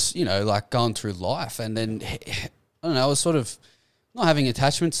sort of just like going through life, and then I don't know. I was sort of not having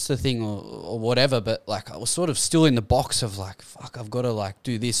attachments to thing or whatever, but like I was sort of still in the box of like, fuck, I've got to like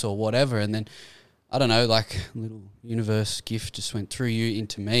do this or whatever, and then I don't know, like a little universe gift just went through you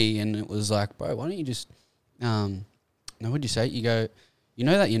into me, and it was like, bro, why don't you just what'd you say? You go, you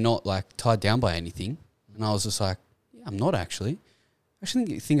know that you're not like tied down by anything. And I was just like, yeah, I'm not actually. I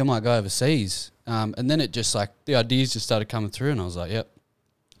actually think I might go overseas. And then it just like, the ideas just started coming through, and I was like, yep,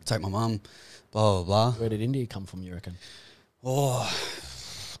 take my mum, blah, blah, blah. Where did India come from, you reckon? Oh,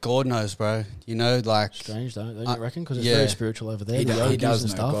 God knows, bro. Like. Strange, don't you reckon? Because it's yeah. very spiritual over there. He the does yogis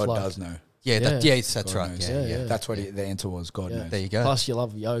and know. stuff. God like, does know. Yeah, Yeah. that's God right. knows. Yeah. That's what the answer was. God knows. There you go. Plus, you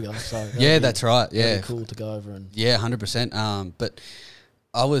love yoga. So Yeah, that's right. that'd Yeah. be cool to go over and. Yeah, 100%. But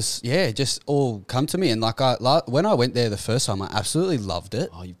I was, just all come to me. And like when I went there the first time, I absolutely loved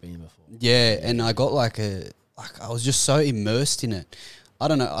it. Oh, you've been before. Yeah, and I got I was just so immersed in it. I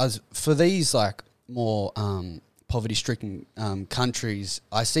don't know. For these like more poverty-stricken countries,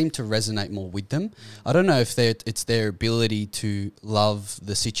 I seem to resonate more with them. I don't know if it's their ability to love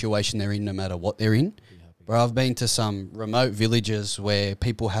the situation they're in, no matter what they're in. But I've been to some remote villages where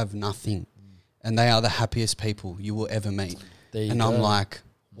people have nothing, and they are the happiest people you will ever meet. And I'm like,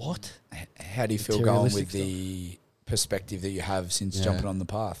 what? How do you feel going with Materialistic the perspective that you have since jumping on the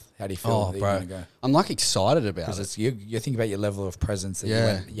path? How do you feel Oh, that bro. you're going to go? I'm like excited about Because it. it's you think about your level of presence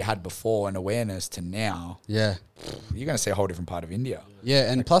that you had before and awareness to now. Yeah. You're going to see a whole different part of India.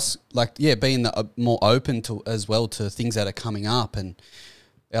 Yeah, and plus, being more open to as well to things that are coming up. And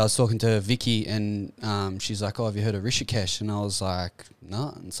I was talking to Vicky, and she's like, "Oh, have you heard of Rishikesh?" And I was like,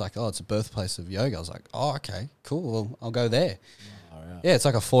 "No." And it's like, "Oh, it's a birthplace of yoga." I was like, "Oh, okay, cool. Well, I'll go there." Yeah, it's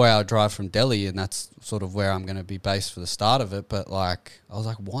like a 4-hour drive from Delhi, and that's sort of where I'm going to be based for the start of it. But like, I was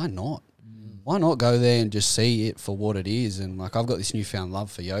like, why not? Why not go there and just see it for what it is? And like, I've got this newfound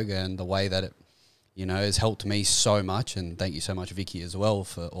love for yoga and the way that it, has helped me so much. And thank you so much, Vicky, as well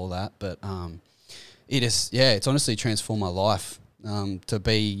for all that. But it's honestly transformed my life to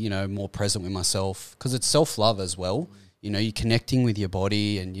be, more present with myself, because it's self-love as well. You're connecting with your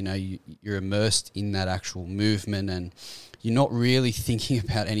body, and, you're immersed in that actual movement, and you're not really thinking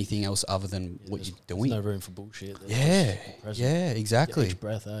about anything else other than what you're doing. There's no room for bullshit. Yeah, exactly. Each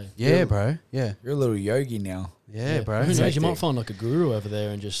breath, eh? Yeah, bro. Yeah. You're a little yogi now. Yeah, bro. Who knows? Hectic. You might find like a guru over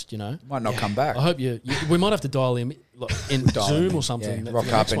there and just, Might not come back. I hope we might have to dial him like, in Dial Zoom him or in. something. Yeah.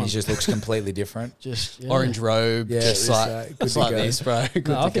 Rock up and he just looks completely different. just Orange robe, Yeah, just it's, like, good just to like go. this, bro. Good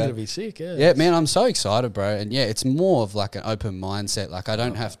No, I to think go. it'd be sick. Yeah. Yeah, man, I'm so excited, bro. And yeah, it's more of like an open mindset. Like I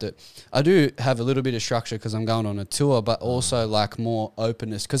don't have to, I do have a little bit of structure because I'm going on a tour, but also like more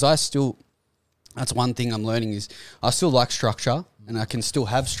openness. Because that's one thing I'm learning is I still like structure and I can still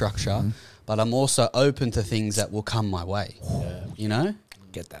have structure, but but I'm also open to things that will come my way. Yeah. You know?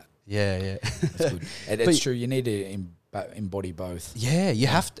 Get that. Yeah. That's good. It's true. You need to embody both. Yeah, you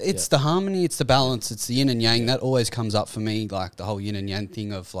have to. It's the harmony, it's the balance, it's the yin and yang. That always comes up for me, like the whole yin and yang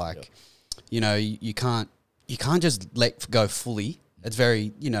thing of like, you know, you can't just let go fully. It's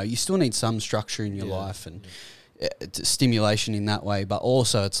very, you know, you still need some structure in your life and it's stimulation in that way. But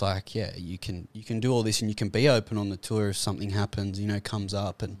also, it's like, you can do all this and you can be open on the tour if something happens, you know, comes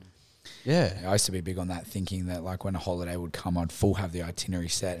up and. Yeah. I used to be big on that, thinking that like when a holiday would come, I'd full have the itinerary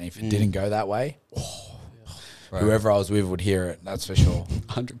set, and if it didn't go that way, whoever I was with would hear it. That's for sure.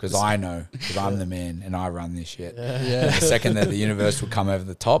 100%. Because I know, because I'm the man and I run this shit. Yeah. The second that the universe would come over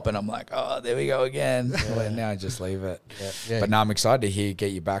the top, and I'm like, oh, there we go again. Well, now I just leave it. Yeah. But now I'm excited to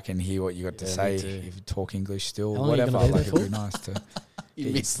get you back and hear what you got to say. me too. If you talk English still, How long are you whatever, gonna be like there it'd be for? nice to.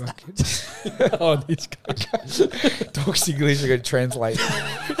 You missed that. Oh, this guy. Talks English, I got to translate.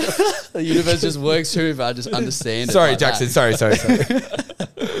 The universe just works through if I just understand it. Sorry, like Jackson. that. Sorry.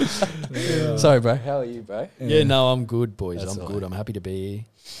 Sorry, bro. How are you, bro? Yeah, no, I'm good, boys. That's I'm all good. right. I'm happy to be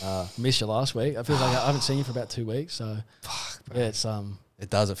here. Missed you last week. I feel like I haven't seen you for about 2 weeks. So, yeah, it's It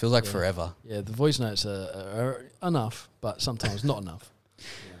does. It feels like forever. yeah, the voice notes are enough, but sometimes not enough.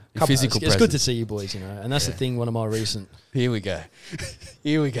 Your physical It's good to presence. see you boys, you know. And that's the thing. One of my recent. Here we go.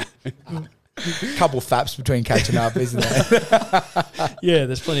 Here we go. Couple faps between catching up, isn't there? Yeah,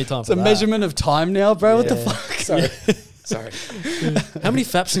 there's plenty of time It's for a that. measurement of time now, bro. What the Yeah. fuck? Sorry. Sorry. How many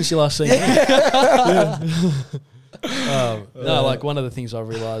faps since you last seen me? No, like one of the things I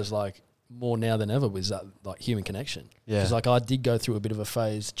realised like more now than ever was that like human connection. Yeah. Because like I did go through a bit of a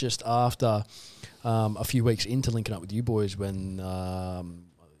phase just after a few weeks into linking up with you boys when I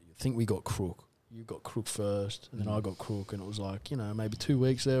think we got Crook. You got Crook first, and then I got Crook, and it was like, you know, maybe 2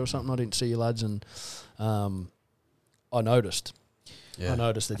 weeks there or something. I didn't see you lads, and I noticed. Yeah. I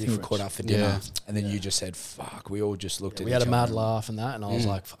noticed the I think we difference. caught up for dinner, Yeah. and then you just said, "Fuck." We all just looked at. We had each a mad other. laugh and that, and I was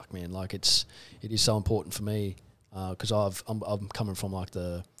like, "Fuck, man! Like it is so important for me because I'm coming from like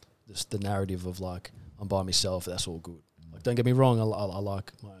the narrative of like I'm by myself. That's all good. Like, don't get me wrong. I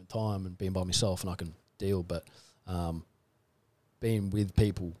like my own time and being by myself, and I can deal. But being with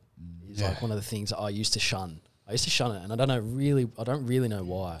people is like one of the things that I used to shun. I used to shun it, and I don't really know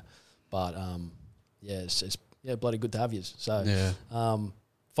why. But it's bloody good to have you. So Yeah.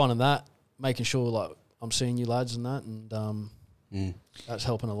 finding that, making sure like I'm seeing you lads and that, and that's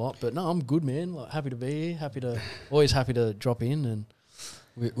helping a lot. But no, I'm good, man. Like, happy to be here. Always happy to drop in. And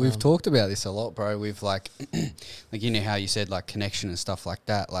We've talked about this a lot, bro. We've like, like, you know how you said like connection and stuff like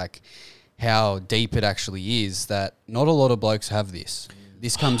that, like how deep it actually is that not a lot of blokes have this.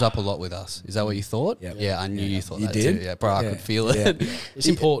 This comes up a lot with us. Is that what you thought? Yep. Yeah, I knew you thought You that did? too. Yeah, bro, I Yeah. could feel it. Yeah. it's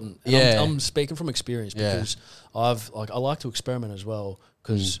important. And Yeah. I'm speaking from experience Yeah. because I like to experiment as well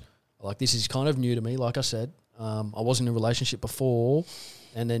because like this is kind of new to me. Like I said, I wasn't in a relationship before,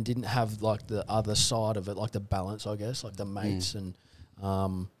 and then didn't have like the other side of it, like the balance, I guess, like the mates and.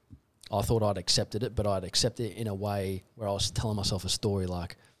 I thought I'd accepted it, but I'd accepted it in a way where I was telling myself a story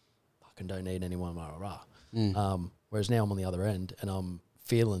like, fucking don't need anyone, rah, rah. Whereas now I'm on the other end and I'm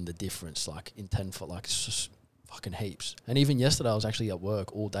feeling the difference, like in 10 foot, like it's just fucking heaps. And even yesterday I was actually at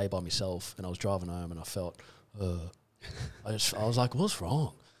work all day by myself and I was driving home and I felt, I was like, what's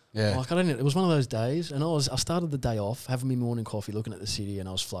wrong? Yeah. Like it was one of those days and I started the day off having my morning coffee, looking at the city and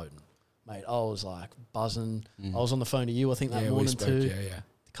I was floating. Mate, I was like buzzing. I was on the phone to you, I think that Yeah, we morning spoke. too. Yeah.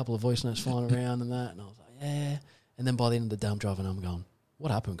 A couple of voice notes flying around and that, and I was like, yeah. And then by the end of the day, I'm driving home going,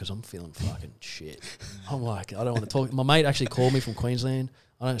 what happened? Because I'm feeling fucking shit. I'm like, I don't want to talk. My mate actually called me from Queensland.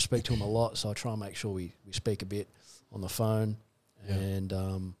 I don't speak to him a lot, so I try and make sure we speak a bit on the phone. Yeah.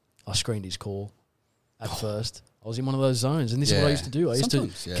 And I screened his call at first. I was in one of those zones, and this is what I used to do. I used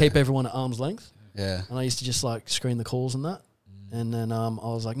Sometimes, to keep everyone at arm's length, Yeah. and I used to just like screen the calls and that. And then I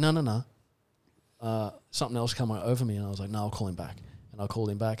was like, no. Something else came over me, and I was like, no, I'll call him back. And I called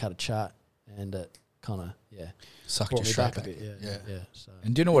him back, had a chat, and it kind of, Sucked brought you me straight back back. a bit. Yeah. So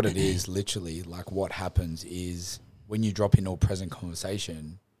And do you know what it is? Literally, like what happens is when you drop into a present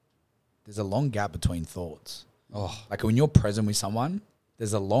conversation, there's a long gap between thoughts. Oh. Like when you're present with someone,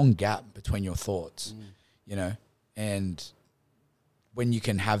 there's a long gap between your thoughts, you know? And when you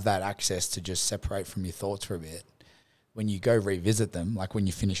can have that access to just separate from your thoughts for a bit, when you go revisit them, like when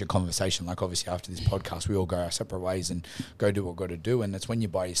you finish a conversation, like obviously after this podcast, we all go our separate ways and go do what we've got to do. And that's when you're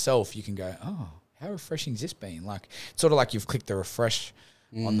by yourself, you can go, oh, how refreshing has this been? Like, it's sort of like you've clicked the refresh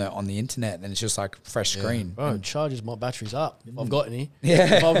on the internet, and it's just like fresh screen. Bro, it charges my batteries up. If I've got any.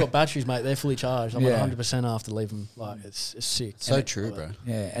 Yeah. If I've got batteries, mate, they're fully charged. I'm Yeah. at 100% after leaving. Like, it's sick. So true, bro.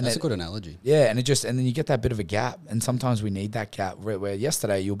 Yeah, and That's a good analogy. Yeah, and then you get that bit of a gap, and sometimes we need that gap. Where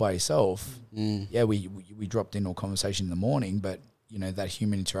yesterday you're by yourself. Yeah, we dropped into a conversation in the morning, but you know that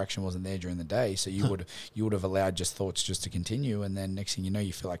human interaction wasn't there during the day, so you would have allowed just thoughts just to continue, and then next thing you know,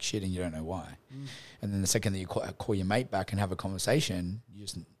 you feel like shit and you don't know why. And then the second that you call your mate back and have a conversation,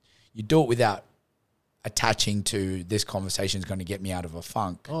 you do it without attaching to this conversation is going to get me out of a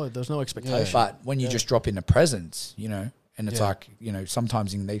funk. Oh, there's no expectation. But when you just drop into presence, you know. And it's Yeah. like, you know,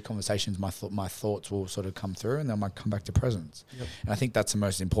 sometimes in these conversations, my thoughts will sort of come through and then I might come back to presence. Yep. And I think that's the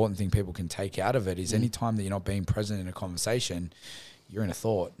most important thing people can take out of it is any time that you're not being present in a conversation, you're in a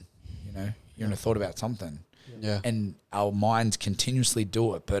thought, you know, you're in a thought about something. Yeah. And our minds continuously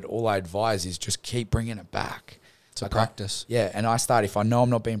do it. But all I advise is just keep bringing it back. It's a practice. And if I know I'm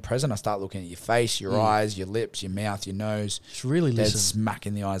not being present, I start looking at your face, your eyes, your lips, your mouth, your nose. Just really Dead listen. smack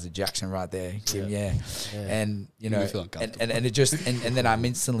in the eyes of Jackson right there. Yeah. And you know, You feel uncomfortable. and it just and then I'm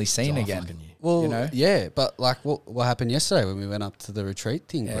instantly seen again. Well, you know? yeah, but like what happened yesterday when we went up to the retreat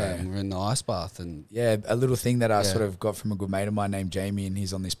thing, bro, Yeah. and we were in the ice bath and Yeah, a little thing that I Yeah. sort of got from a good mate of mine named Jamie, and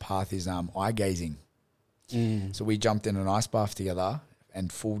he's on this path is eye gazing. So we jumped in an ice bath together and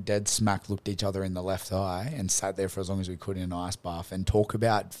full dead smack looked each other in the left eye and sat there for as long as we could in an ice bath and talk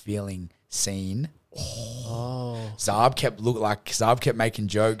about feeling seen. Oh. Zarb kept making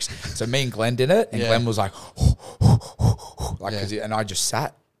jokes. So me and Glenn did it, and Yeah. Glenn was like, like, Yeah. and I just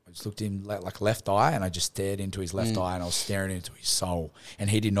sat. I just looked at him like left eye, and I just stared into his left eye, and I was staring into his soul. And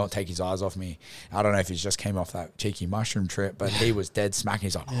he did not take his eyes off me. I don't know if he just came off that cheeky mushroom trip, but he was dead smacking.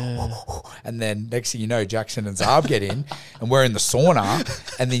 He's like, and then next thing you know, Jackson and Zarb get in, and we're in the sauna,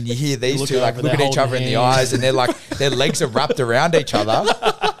 and then you hear these two like over, look at they're each other in the holding eyes, and they're like their legs are wrapped around each other.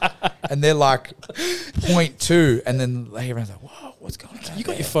 And they're like 0.2, and then everyone's like, "Whoa, what's going on?" You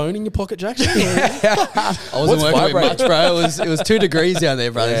got your phone in your pocket, Jackson? I wasn't What's working with vibrating? much, bro. It was 2 degrees down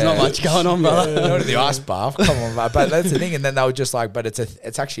there, bro. There's not much going on, brother. Not in the ice bath. Come on, but that's the thing. And then they were just like, "But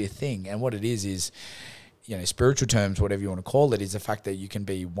it's actually a thing." And what it is, you know, spiritual terms, whatever you want to call it, is the fact that you can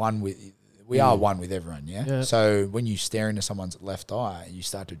be one with. We are one with everyone, yeah? So when you stare into someone's left eye, you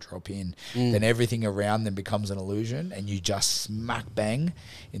start to drop in, then everything around them becomes an illusion, and you just smack bang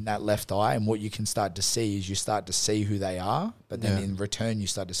in that left eye. And what you can start to see is you start to see who they are, but then in return, you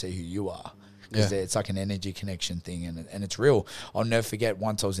start to see who you are. Because it's like an energy connection thing, and it's real. I'll never forget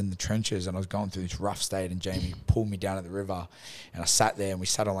once I was in the trenches and I was going through this rough state, and Jamie pulled me down at the river, and I sat there, and we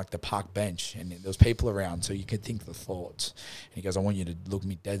sat on like the park bench, and there was people around, so you could think the thoughts. And he goes, "I want you to look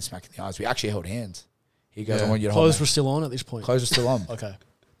me dead smack in the eyes." We actually held hands. He goes, "I want you to Clothes hold were still on at this point. clothes were still on." Okay.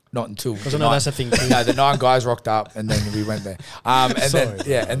 Not until Because I know that's a thing too. no, the 9 guys rocked up, and then we went there. And Sorry.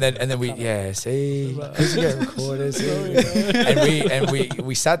 then we see, because you get recorded. And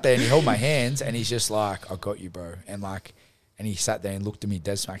we sat there, and he held my hands, and he's just like, "I got you, bro." And he sat there and looked at me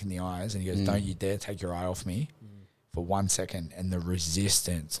dead smack in the eyes, and he goes, "Don't you dare take your eye off me for 1 second." And the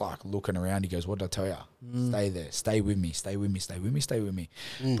resistance, like looking around, he goes, "What did I tell you? Stay there, stay with me, stay with me, stay with me, stay with me.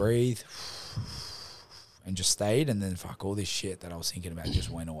 Breathe." And just stayed, and then all this shit that I was thinking about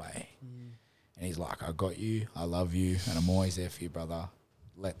just went away. And he's like, "I got you, I love you, and I'm always there for you, brother.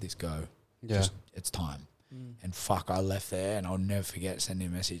 Let this go. Yeah. It's time." And I left there, and I'll never forget sending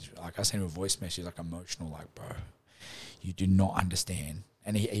a message. Like I sent him a voice message, like emotional, like, "Bro, you do not understand."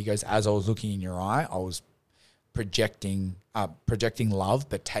 And he goes, "As I was looking in your eye, I was projecting love,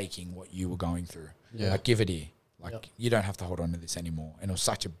 but taking what you were going through. Yeah. Like, give it here. Like, you don't have to hold on to this anymore." And it was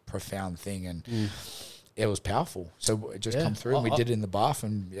such a profound thing, and it was powerful. So it just come through, and we did it in the bath,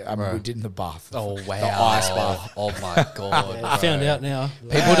 and we did it in the bath. Oh, wow. The ice bath. Oh, my God. I found out now.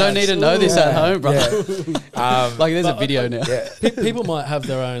 People don't need to know this at home, bro. Yeah. Like, there's a video now. Yeah. People might have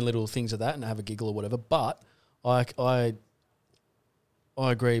their own little things of that and have a giggle or whatever, but I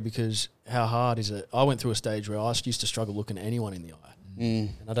agree, because how hard is it? I went through a stage where I used to struggle looking at anyone in the eye.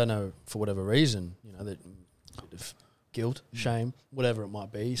 And I don't know, for whatever reason, you know, that bit of guilt, shame, whatever it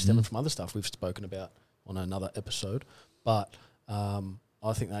might be, stemming from other stuff we've spoken about on another episode. But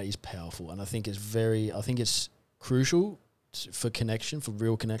I think that is powerful, and I think it's crucial for connection, for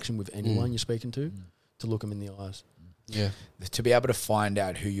real connection with anyone you're speaking to look them in the eyes. Yeah. To be able to find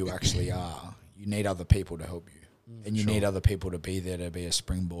out who you actually are, you need other people to help you. And you need other people to be there, to be a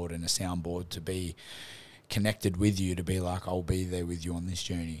springboard and a soundboard, to be connected with you to be like, I'll be there with you on this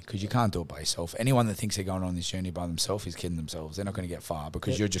journey, because you can't do it by yourself. Anyone that thinks they're going on this journey by themselves is kidding themselves. They're not going to get far,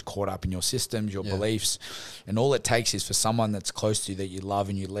 because you're just caught up in your systems, your beliefs, and all it takes is for someone that's close to you that you love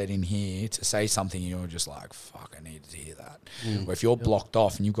and you let in here to say something, and you're just like, fuck, I needed to hear that. Or if you're blocked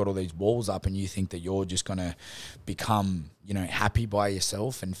off and you've got all these walls up and you think that you're just going to become, you know, happy by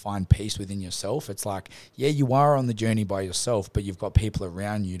yourself and find peace within yourself, it's like, yeah, you are on the journey by yourself, but you've got people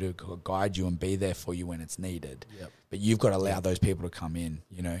around you to guide you and be there for you when it's needed. But you've got to allow those people to come in,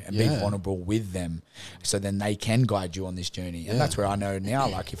 you know, and be vulnerable with them, so then they can guide you on this journey. And that's where I know now,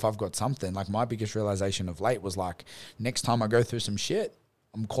 like, if I've got something, like my biggest realization of late was like, next time I go through some shit,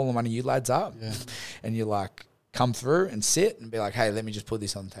 I'm calling one of you lads up and you're like, come through and sit and be like, hey, let me just put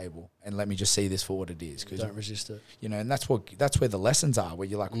this on the table and let me just see this for what it is. 'Cause don't resist it. You know, and that's where the lessons are, where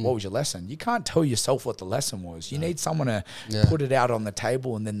you're like, what was your lesson? You can't tell yourself what the lesson was. You need someone to put it out on the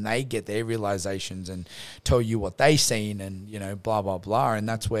table, and then they get their realizations and tell you what they seen, and, you know, blah, blah, blah. And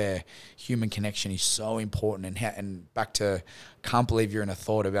that's where human connection is so important. And back to, can't believe you're in a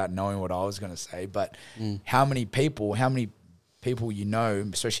thought about knowing what I was going to say, but how many people you know,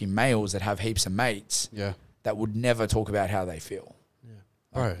 especially males, that have heaps of mates that would never talk about how they feel.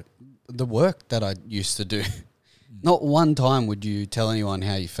 Bro, the work that I used to do, not one time would you tell anyone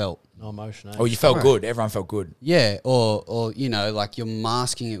how you felt. No emotion. Oh, you felt good. Everyone felt good. Yeah, or you know, like you're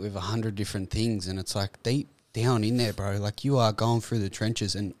masking it with 100 different things, and it's like deep down in there, bro, like you are going through the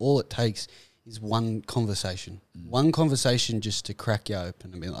trenches, and all it takes is one conversation. One conversation just to crack you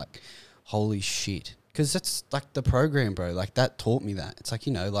open and be like, holy shit. Because that's like the program, bro. Like that taught me that. It's like,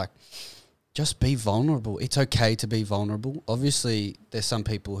 you know, like, just be vulnerable. It's okay to be vulnerable. Obviously, there's some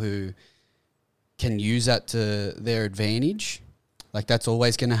people who can use that to their advantage. Like, that's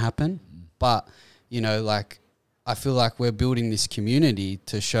always going to happen. But, you know, like, I feel like we're building this community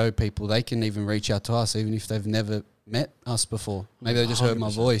to show people they can even reach out to us, even if they've never met us before. Maybe they just heard my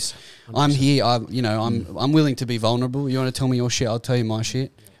voice. 100%. I'm here. I'm willing to be vulnerable. You want to tell me your shit, I'll tell you my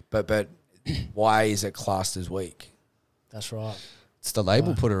shit. But why is it classed as weak? That's right. It's the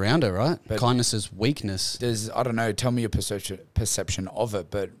label put around it, right? But kindness is weakness. I don't know, tell me your perception of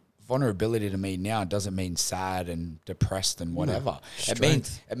it, but vulnerability to me now doesn't mean sad and depressed and whatever. It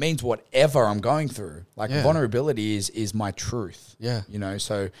means whatever I'm going through. Like vulnerability is my truth. Yeah. You know,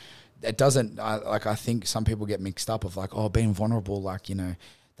 so it doesn't, I think some people get mixed up of like, oh, being vulnerable, like, you know,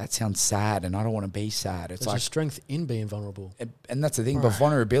 that sounds sad and I don't want to be sad. It's There's like a strength in being vulnerable. And that's the thing, but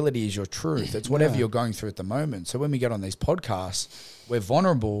vulnerability is your truth. It's whatever you're going through at the moment. So when we get on these podcasts, we're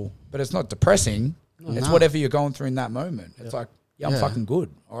vulnerable, but it's not depressing. It's whatever you're going through in that moment. It's like, I'm fucking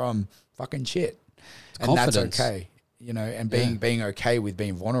good, or I'm fucking shit. And that's okay. You know, and being okay with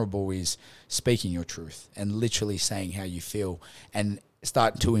being vulnerable is speaking your truth and literally saying how you feel, and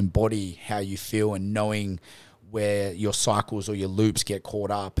start to embody how you feel, and knowing where your cycles or your loops get caught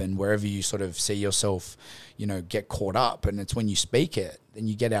up, and wherever you sort of see yourself, you know, get caught up. And it's when you speak it, then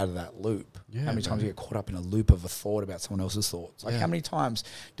you get out of that loop. How many times do you get caught up in a loop of a thought about someone else's thoughts? Like how many times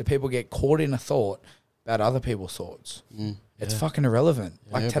do people get caught in a thought about other people's thoughts? It's fucking irrelevant.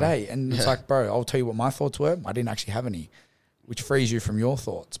 Like today. And it's like, bro, I'll tell you what my thoughts were. I didn't actually have any, which frees you from your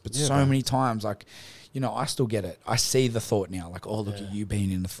thoughts. But so many times, like, you know, I still get it. I see the thought now, like, oh, look at you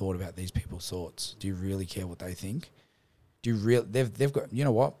being in the thought about these people's thoughts. Do you really care what they think? Do you really? They've got, you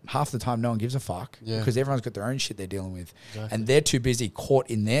know what? Half the time, no one gives a fuck because everyone's got their own shit they're dealing with, and they're too busy caught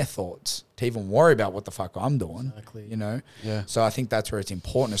in their thoughts to even worry about what the fuck I'm doing. You know. Yeah. So I think that's where it's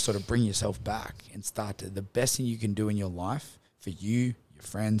important to sort of bring yourself back and start to, the best thing you can do in your life for you, your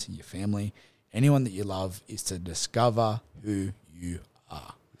friends, your family, anyone that you love, is to discover who you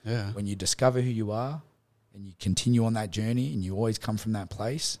are. Yeah. When you discover who you are and you continue on that journey and you always come from that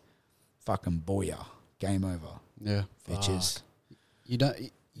place, fucking booyah, game over. Yeah. Bitches. You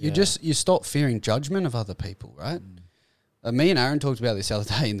don't, you stop fearing judgment of other people, right? Me and Aaron talked about this the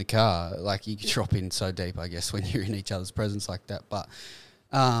other day in the car. Like, you can drop in so deep, I guess, when you're in each other's presence like that. But,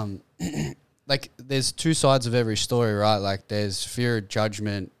 like, there's two sides of every story, right? Like, there's fear of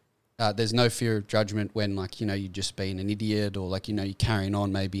judgment. There's no fear of judgment when, like, you know, you're just being an idiot, or, like, you know, you're carrying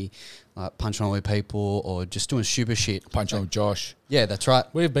on maybe punching on with people or just doing stupid shit. Punching on with Josh. Yeah, that's right.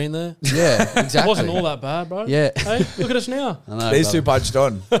 We've been there. Yeah, exactly. It wasn't all that bad, bro. Yeah. Hey, look at us now. I know, these two punched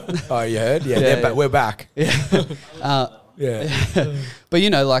on. Oh, you heard? Yeah, we're back. Yeah. But, you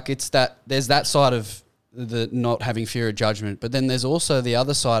know, like, it's that, there's that side of the not having fear of judgment, but then there's also the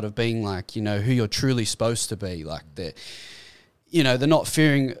other side of being, like, you know, who you're truly supposed to be. Like, you know, the not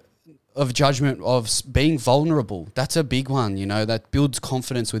fearing of judgment, of being vulnerable. That's a big one, you know, that builds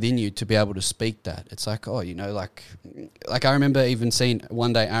confidence within you to be able to speak that. It's like, oh, you know, like I remember even seeing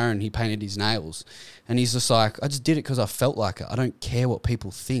one day Aaron, he painted his nails and he's just like, I just did it because I felt like it. I don't care what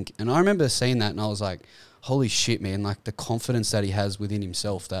people think. And I remember seeing that and I was like, holy shit, man, like the confidence that he has within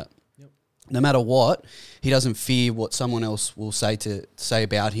himself, that no matter what, he doesn't fear what someone else will say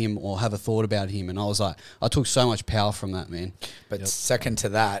about him or have a thought about him. And I was like, I took so much power from that, man. But second to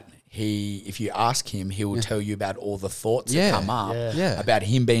that, if you ask him, he will tell you about all the thoughts that come up about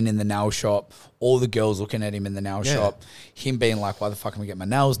him being in the nail shop, all the girls looking at him in the nail shop, him being like, why the fuck am I get my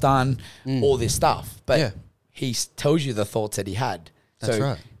nails done? All this stuff. But he tells you the thoughts that he had. That's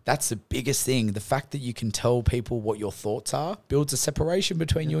right. That's the biggest thing. The fact that you can tell people what your thoughts are builds a separation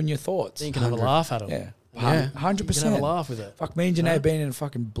between you and your thoughts. Then you can have a laugh at them. Yeah. 100%. You can have a laugh with it. Fuck, me and Janae have been in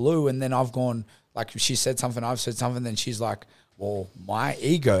fucking blue, and then I've gone, like, she said something, I've said something, then she's like, well, my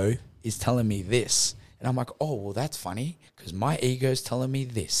ego is telling me this. And I'm like, oh, well, that's funny, because my ego's telling me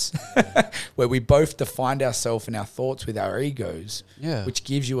this. Where we both defined ourselves and our thoughts with our egos, which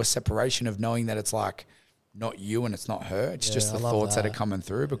gives you a separation of knowing that it's like, not you and it's not her. It's just the thoughts that are coming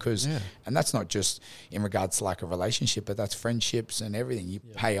through, because, and that's not just in regards to like a relationship, but that's friendships and everything.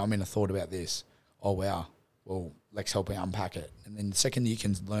 Hey, I'm in a thought about this. Oh, wow. Well, let's help me unpack it. And then the second you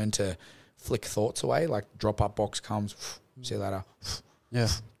can learn to flick thoughts away, like drop up box comes, see you later.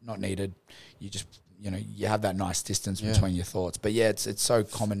 Not needed. You just, you know, you have that nice distance between your thoughts. But yeah, it's so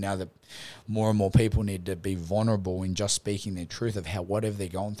common now that more and more people need to be vulnerable in just speaking their truth of whatever they're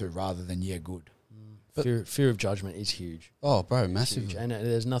going through, rather than good. Fear of judgment is huge. Oh, bro, massive. Huge. And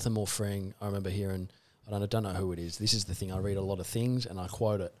there's nothing more freeing. I remember hearing, I don't know who it is. This is the thing. I read a lot of things and I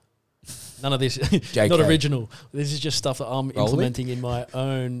quote it. None of this, not original. This is just stuff that I'm implementing in my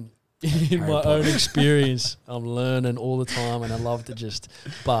own experience. I'm learning all the time, and I love to just.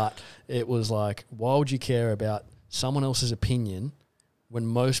 But it was like, why would you care about someone else's opinion when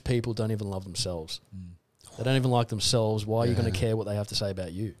most people don't even love themselves? They don't even like themselves. Why are you going to care what they have to say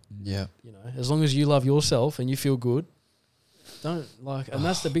about you? Yeah. You know, as long as you love yourself and you feel good, don't like, and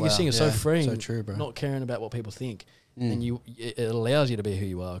that's the biggest thing. It's so freeing. So true, bro. Not caring about what people think. And it allows you to be who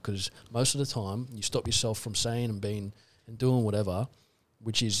you are, because most of the time you stop yourself from saying and being and doing whatever,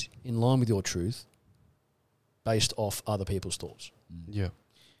 which is in line with your truth, based off other people's thoughts. Yeah.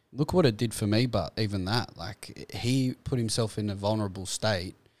 Look what it did for me, but even that, like, he put himself in a vulnerable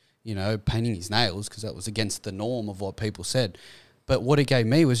state, you know, painting his nails, because that was against the norm of what people said. But what it gave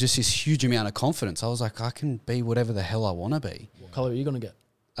me was just this huge amount of confidence. I was like, I can be whatever the hell I want to be. What colour are you going to get?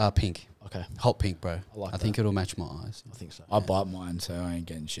 Pink. Okay. Hot pink, bro. I think it'll match my eyes. I think so. I bite mine, so I ain't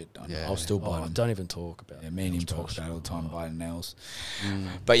getting shit done. I'll still bite them. Don't even talk about it. Yeah, me and him talk about it all the time, biting nails.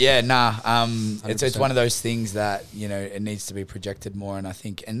 But yeah, it's one of those things that, you know, it needs to be projected more. And I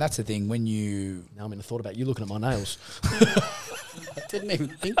think, and that's the thing, when you... Now I'm in the thought about you looking at my nails. I didn't even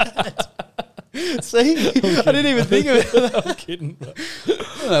think that. See? I didn't even think of it. I'm kidding.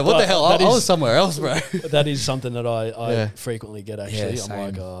 What the hell? I was somewhere else, bro. That is something that I frequently get, actually. Yeah,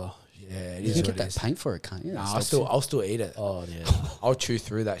 I'm like, you can get that paint for it, can't you? No, I'll still eat it. Oh, yeah. I'll chew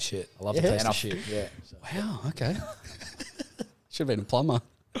through that shit. I love the taste of shit. Yeah. Wow, okay. Should have been a plumber.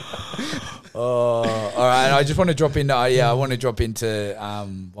 All right. I just want to drop into, I want to drop into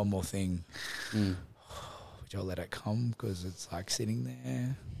one more thing. Would y'all let it come? Because it's like sitting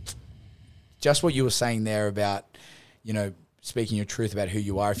there. Just what you were saying there about, you know, speaking your truth about who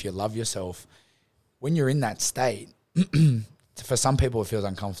you are, if you love yourself. When you're in that state, for some people it feels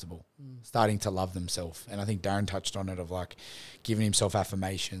uncomfortable, starting to love themselves. And I think Darren touched on it, of like giving himself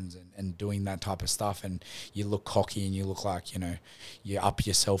affirmations and doing that type of stuff. And you look cocky and you look like, you know, you're up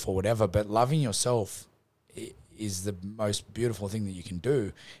yourself or whatever. But loving yourself is the most beautiful thing that you can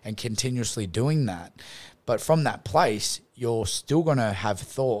do, and continuously doing that. But from that place, you're still going to have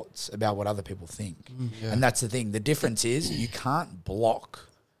thoughts about what other people think. And that's the thing. The difference is you can't block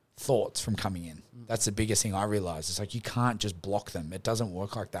thoughts from coming in. That's the biggest thing I realized. It's like you can't just block them. It doesn't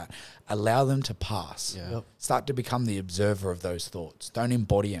work like that. Allow them to pass. Start to become the observer of those thoughts. Don't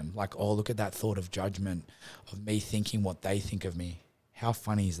embody them. Like, oh, look at that thought of judgment, of me thinking what they think of me. How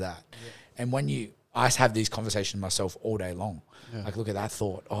funny is that? And when I have these conversations myself all day long. Like, look at that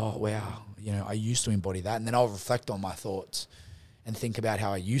thought. Oh, wow. You know, I used to embody that. And then I'll reflect on my thoughts and think about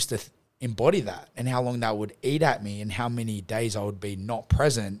how I used to embody that, and how long that would eat at me, and how many days I would be not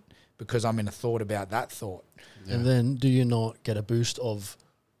present because I'm in a thought about that thought. And then do you not get a boost of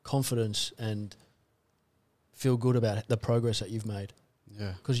confidence and feel good about the progress that you've made?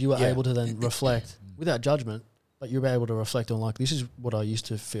 Because you were able to then reflect without judgment, but you were able to reflect on, like, this is what I used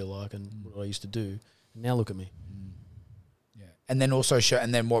to feel like and what I used to do. And now look at me. And then also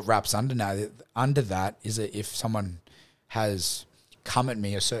and then what wraps under that is that if someone has come at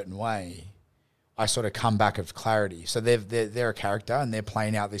me a certain way, I sort of come back of clarity. So they're a character and they're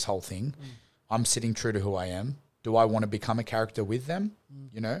playing out this whole thing. I'm sitting true to who I am. Do I want to become a character with them,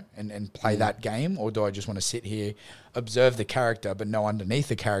 you know, and play that game? Or do I just want to sit here, observe the character, but know underneath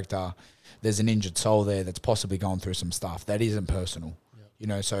the character, there's an injured soul there that's possibly going through some stuff that isn't personal, you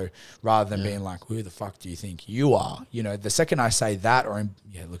know? So rather than being like, who the fuck do you think you are? You know, the second I say that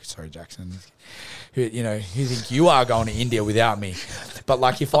sorry, Jackson, who think you are going to India without me? But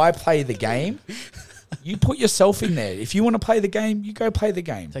like, if I play the game, you put yourself in there. If you want to play the game, you go play the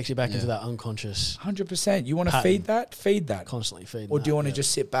game. Takes you back into that unconscious 100%. You want to feed that. Constantly feed that. Or do you want to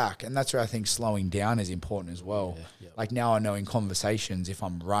just sit back? And that's where I think slowing down is important as well. Like now I know in conversations, if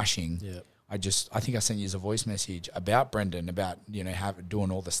I'm rushing, I think I sent you a voice message about Brendan, about, you know,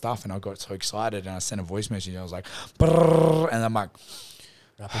 doing all the stuff. And I got so excited and I sent a voice message and I was like, brrr, and I'm like,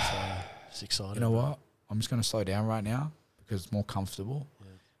 rapid fire. Just excited. You know what? I'm just going to slow down right now because it's more comfortable.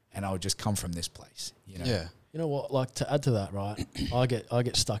 And I'll just come from this place, you know? Yeah. You know what? Like, to add to that, right? I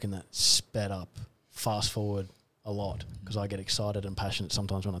get stuck in that sped up, fast forward a lot because I get excited and passionate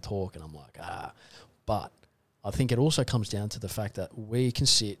sometimes when I talk and I'm like, But I think it also comes down to the fact that we can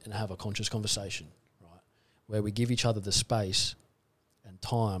sit and have a conscious conversation, right? Where we give each other the space and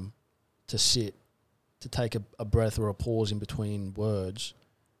time to sit, to take a breath or a pause in between words,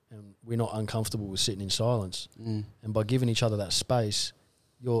 and we're not uncomfortable with sitting in silence. And by giving each other that space,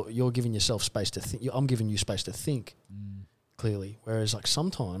 you're giving yourself space to think. I'm giving you space to think clearly. Whereas like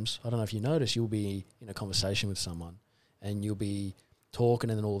sometimes, I don't know if you notice, you'll be in a conversation with someone and you'll be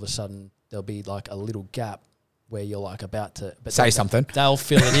talking and then all of a sudden there'll be like a little gap where you're like about to say something. They'll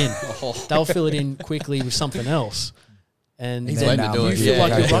fill it in. They'll fill it in quickly with something else. And then you feel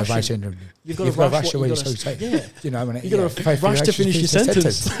like you're rushing. You've got to rush what you got to say. Yeah. You know, you've got to rush to finish your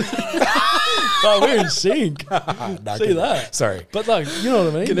sentence. But we're in sync. See that? Sorry. But like, you know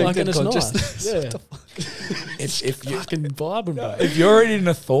what I mean? Connected like, and it's consciousness. nice. Yeah. If you fucking vibing, bro. If you're already in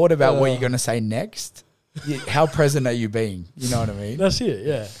a thought about what you're going to say next, how present are you being? You know what I mean? That's it,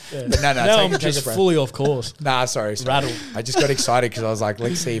 yeah. But no, now I'm just fully off course. Nah, sorry. Rattled. I just got excited because I was like,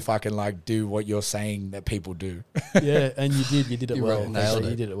 let's see if I can like do what you're saying that people do. Yeah, and you did it You well. nailed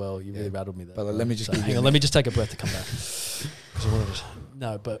it. You did it well. You really rattled me there. But let me just give hang you on, let me just take a breath to come back.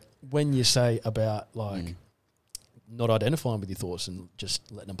 No, but when you say about like not identifying with your thoughts and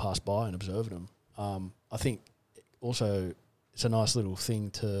just letting them pass by and observing them, I think also it's a nice little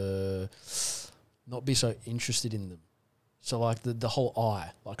thing to not be so interested in them. So like the whole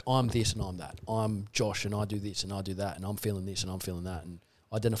I, like I'm this and I'm that. I'm Josh and I do this and I do that and I'm feeling this and I'm feeling that and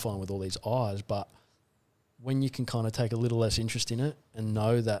identifying with all these I's. But when you can kind of take a little less interest in it and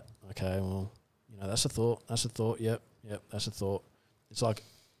know that, okay, well, you know, that's a thought, yep, that's a thought. It's like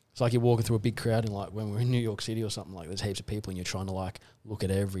you're walking through a big crowd and like when we're in New York City or something, like there's heaps of people and you're trying to like look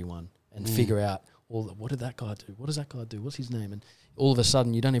at everyone and figure out what did that guy do? What does that guy do? What's his name? And all of a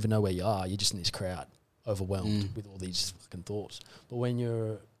sudden you don't even know where you are. You're just in this crowd overwhelmed with all these fucking thoughts. But when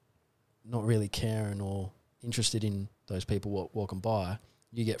you're not really caring or interested in those people walking by,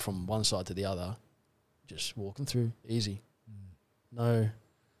 you get from one side to the other, just walking through easy. No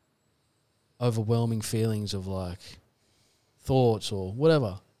overwhelming feelings of like thoughts or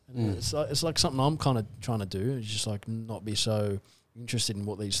whatever. And it's like something I'm kind of trying to do. It's just like not be so interested in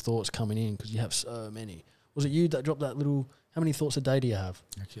what these thoughts coming in because you have so many. Was it you that dropped that little? How many thoughts a day do you have?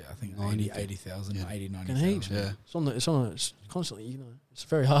 Actually, I think 80,000, 90,000. Yeah. It's constantly, you know, it's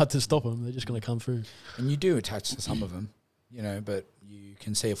very hard to stop them. They're just going to come through. And you do attach to some of them, you know, but you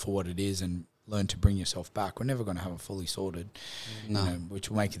can see it for what it is and learn to bring yourself back. We're never going to have it fully sorted, you know, which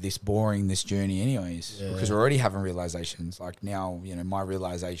will make this boring, this journey anyways, because we're already having realizations. Like now, you know, my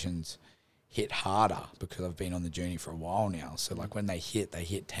realizations hit harder because I've been on the journey for a while now. So like when they hit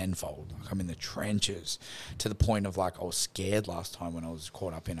tenfold. Like I'm in the trenches to the point of like I was scared last time when I was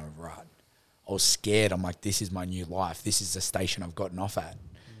caught up in a rut. I was scared. I'm like, this is my new life. This is the station I've gotten off at.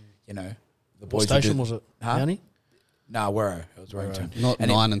 You know, the boys. What station was it? County? No, Werro. It was Warrington. Not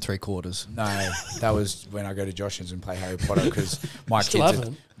and 9 3/4. No, that was when I go to Josh's and play Harry Potter because my Still kids.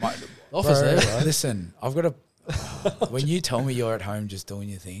 haven't. Offers there, right? Listen, I've got a. When you tell me you're at home just doing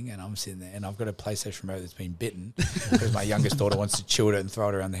your thing and I'm sitting there and I've got a PlayStation remote that's been bitten because my youngest daughter wants to chill it and throw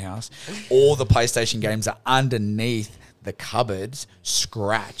it around the house, all the PlayStation games are underneath the cupboards,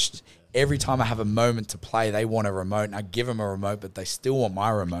 scratched. Every time I have a moment to play, they want a remote and I give them a remote, but they still want my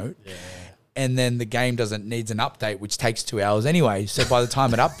remote. Yeah. And then the game needs an update, which takes 2 hours anyway. So by the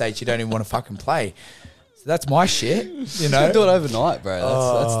time it updates, you don't even want to fucking play. So that's my shit, you know. Do it overnight, bro.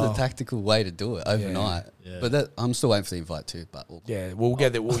 That's the tactical way to do it overnight. Yeah. But I'm still waiting for the invite too. But We'll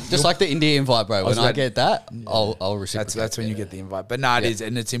get it. just like the India invite, bro. When I get that, I'll reciprocate. That's when you get the invite. But no, it is,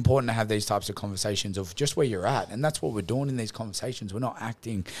 and it's important to have these types of conversations of just where you're at, and that's what we're doing in these conversations. We're not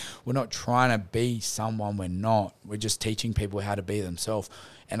acting. We're not trying to be someone we're not. We're just teaching people how to be themselves.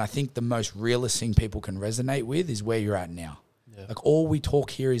 And I think the most realist thing people can resonate with is where you're at now. Yeah. Like all we talk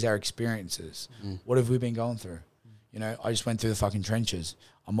here is our experiences. What have we been going through? You know, I just went through the fucking trenches.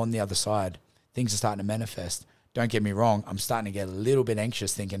 I'm on the other side. Things are starting to manifest. Don't get me wrong. I'm starting to get a little bit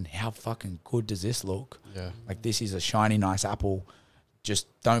anxious thinking, how fucking good does this look? Yeah. Like this is a shiny, nice apple. Just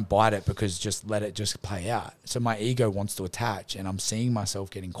don't bite it because just let it just play out. So my ego wants to attach and I'm seeing myself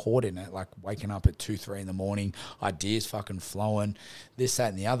getting caught in it, like waking up at 2, 3 in the morning, ideas fucking flowing, this, that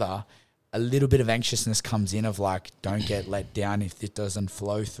and the other. A little bit of anxiousness comes in of like, don't get let down if it doesn't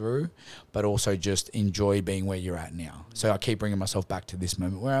flow through, but also just enjoy being where you're at now. So I keep bringing myself back to this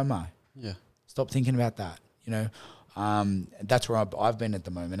moment. Where am I? Yeah. Stop thinking about that. You know, that's where I've been at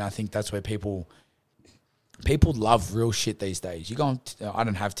the moment. I think that's where people love real shit these days. You go on, I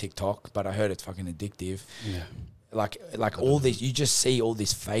don't have TikTok, but I heard it's fucking addictive. Yeah. Like all this, you just see all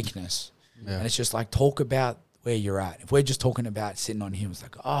this fakeness. Yeah. And it's just like, talk about where you're at. If we're just talking about sitting on here, it's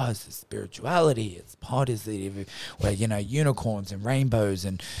like, oh, it's the spirituality, it's positive, where, you know, unicorns and rainbows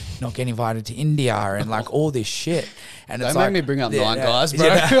and not getting invited to India and like all this shit. And it's don't like, make me bring up 9 guys, bro.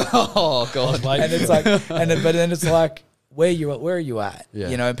 Yeah. Oh god. And it's like, but then it's like, where are you at? Yeah.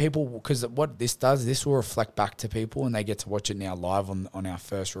 You know, and people, because what this does, this will reflect back to people and they get to watch it now live on our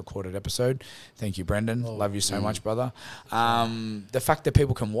first recorded episode. Thank you, Brendan. Love you so much, brother. The fact that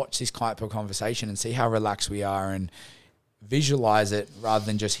people can watch this type of conversation and see how relaxed we are and visualize it rather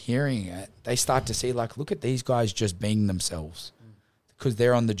than just hearing it, they start to see like, look at these guys just being themselves because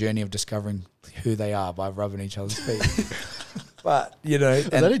they're on the journey of discovering who they are by rubbing each other's feet. But, you know... Is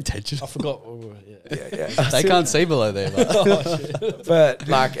that intentional? I forgot. Yeah. They can't see below there. But. But,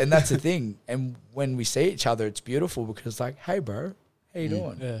 like, and that's the thing. And when we see each other, it's beautiful because, like, hey, bro, how you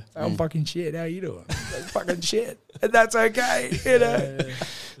doing? Yeah. I'm fucking shit. How you doing? Like, fucking shit. And that's okay, you know? Yeah.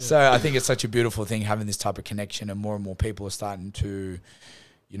 So I think it's such a beautiful thing having this type of connection and more people are starting to...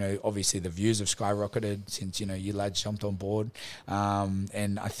 You know, obviously the views have skyrocketed since, you know, you lads jumped on board.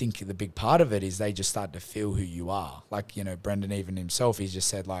 And I think the big part of it is they just start to feel who you are. Like, you know, Brendan even himself, he's just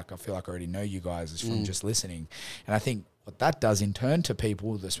said, like, I feel like I already know you guys is from just listening. And I think what that does in turn to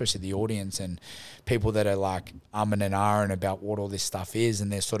people, especially the audience and people that are like and ahhing about what all this stuff is,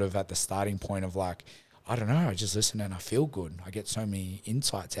 and they're sort of at the starting point of like, I don't know, I just listen and I feel good. I get so many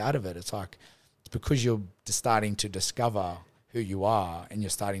insights out of it. It's like, it's because you're starting to discover who you are and you're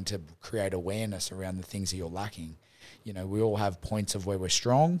starting to create awareness around the things that you're lacking. You know, we all have points of where we're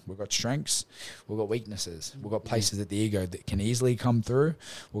strong, we've got strengths, we've got weaknesses, we've got places that the ego that can easily come through,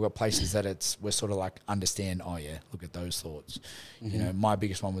 we've got places that we're sort of like understand, oh yeah, look at those thoughts. You know, my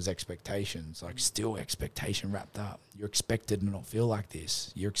biggest one was expectations, like still expectation wrapped up. You're expected to not feel like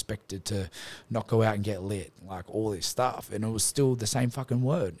this. You're expected to not go out and get lit, like all this stuff. And it was still the same fucking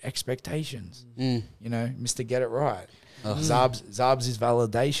word, expectations. You know, Mr. Get It Right. Zabs is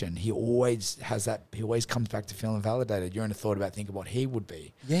validation. He always has that. He always comes back to feeling validated. You're in a thought about thinking what he would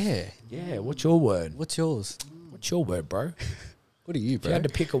be. Yeah. What's your word? What's yours? What's your word, bro? What are you, If bro? you had to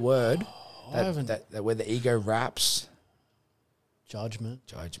pick a word that where the ego wraps. Judgment,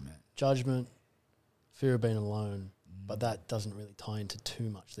 fear of being alone, but that doesn't really tie into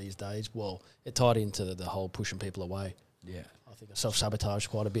too much these days. Well, it tied into the whole pushing people away. Yeah. I think I self-sabotaged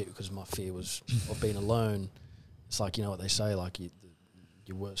quite a bit because my fear was of being alone. It's like, you know what they say, like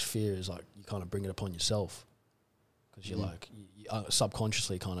your worst fear is like you kind of bring it upon yourself because you're like you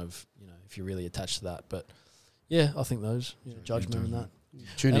subconsciously kind of, you know, if you're really attached to that. But yeah, I think those judgment and that.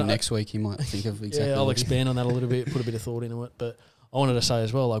 Tune in next week, you might think of exactly. Yeah, I'll expand on that a little bit, put a bit of thought into it. But I wanted to say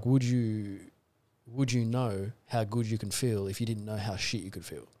as well, like, would you know how good you can feel if you didn't know how shit you could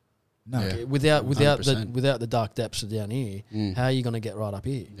feel? No. Yeah. Without the dark depths of down here, how are you going to get right up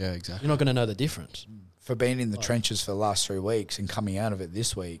here? Yeah, exactly. You're not going to know the difference. For being in the trenches for the last 3 weeks and coming out of it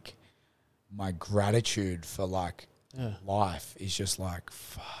this week, my gratitude for like life is just like,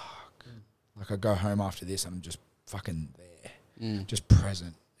 fuck. Like I go home after this and I'm just fucking there, just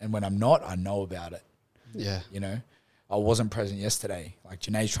present. And when I'm not, I know about it. Yeah. You know, I wasn't present yesterday. Like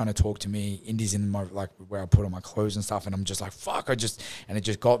Janae's trying to talk to me. Indy's in my, like where I put on my clothes and stuff. And I'm just like, fuck, and it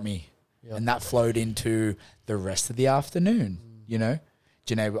just got me. Yep. And that flowed into the rest of the afternoon, you know.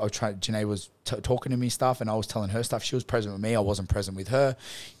 Janae was talking to me stuff and I was telling her stuff. She was present with me. I wasn't present with her.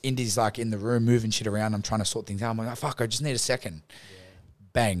 Indy's like in the room moving shit around. I'm trying to sort things out. I'm like, oh, fuck, I just need a second. Yeah.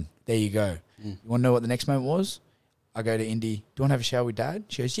 Bang. There you go. You want to know what the next moment was? I go to Indy, do you want to have a shower with Dad?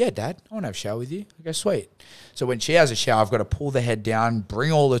 She goes, yeah, Dad, I want to have a shower with you. I go, sweet. So when she has a shower, I've got to pull the head down,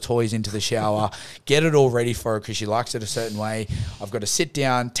 bring all the toys into the shower, get it all ready for her because she likes it a certain way. I've got to sit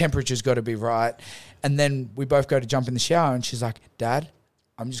down, temperature's got to be right. And then we both go to jump in the shower and she's like, Dad,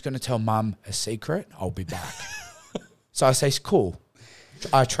 I'm just going to tell Mum a secret. I'll be back. So I say, cool.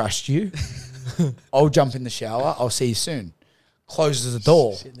 I trust you. I'll jump in the shower. I'll see you soon. Closes the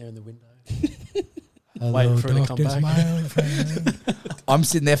door. Sitting there in the window. Waiting for her to come back. I'm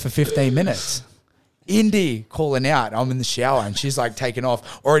sitting there for 15 minutes. Indy calling out. I'm in the shower and she's like taking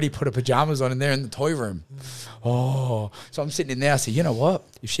off. Already put her pajamas on and they're in the toy room. Oh, so I'm sitting in there. I say, you know what?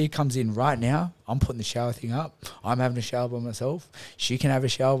 If she comes in right now, I'm putting the shower thing up. I'm having a shower by myself. She can have a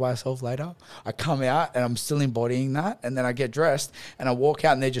shower by herself later. I come out and I'm still embodying that. And then I get dressed and I walk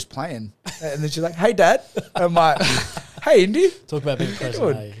out and they're just playing. And then she's like, hey, Dad. And I'm like, hey, Indy. Talk about being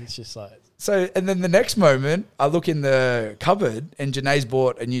present, hey. It's just like... So, and then the next moment, I look in the cupboard and Janae's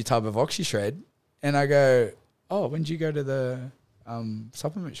bought a new type of OxyShred. And I go, oh, when did you go to the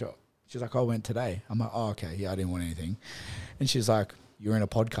supplement shop? She's like, I went today. I'm like, oh, okay. Yeah, I didn't want anything. And she's like, you're in a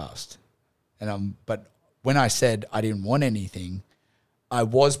podcast. And but when I said I didn't want anything, I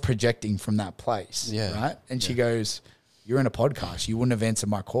was projecting from that place. Yeah. Right. And she goes, you're in a podcast. You wouldn't have answered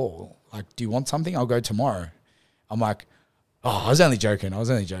my call. Like, do you want something? I'll go tomorrow. I'm like, oh, I was only joking.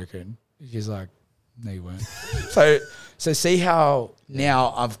 She's like, no, you weren't. So see how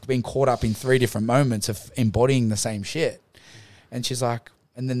now I've been caught up in 3 different moments of embodying the same shit. And she's like,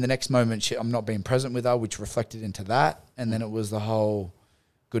 and then the next moment I'm not being present with her, which reflected into that. And then it was the whole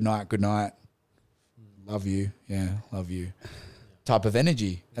good night, love you, yeah, love you type of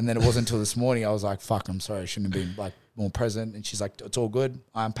energy. And then it wasn't until this morning I was like, fuck, I'm sorry, I shouldn't have been like more present. And she's like, it's all good.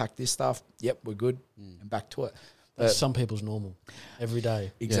 I unpacked this stuff. Yep, we're good. And back to it. That's some people's normal. Every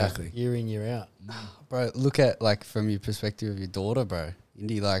day. Exactly. Yeah. Year in, year out. Bro, look at, like, from your perspective of your daughter, bro.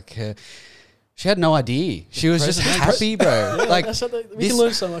 Indy, like, she had no idea. She was just happy, bro. Yeah, like, we can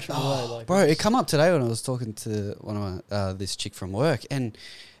learn so much from the way. Like, bro, it come up today when I was talking to one of my, this chick from work, and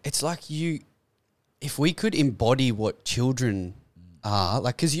it's like if we could embody what children are,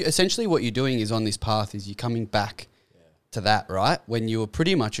 like, because essentially what you're doing is on this path is you're coming back to that, right? When you were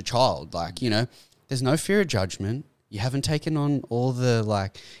pretty much a child, like, you know, there's no fear of judgment. You haven't taken on all the,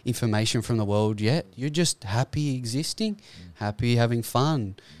 like, information from the world yet. You're just happy existing, happy having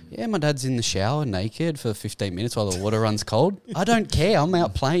fun. Yeah, my dad's in the shower naked for 15 minutes while the water runs cold. I don't care. I'm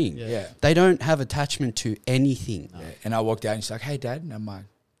out playing. Yeah. They don't have attachment to anything. Yeah. And I walked out and she's like, hey, Dad. And I'm like,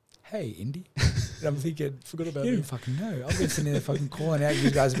 hey, Indy. And I'm thinking, forgot about you me. don't fucking know. I've been sitting there fucking calling out. You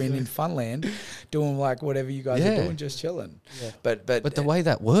guys have been in Funland doing like whatever you guys are doing, just chilling. Yeah. But the way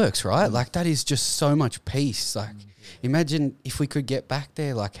that works, right? Like, that is just so much peace. Like, imagine if we could get back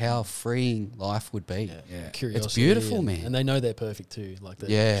there, like, how freeing life would be. Yeah. Curiosity. It's beautiful, man. And they know they're perfect too. Like, the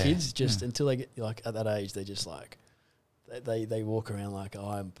kids just, until they get, like, at that age, they're just like, they walk around like, oh,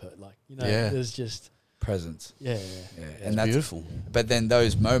 I'm, like, you know, there's just... presence. Yeah. And that's beautiful. But then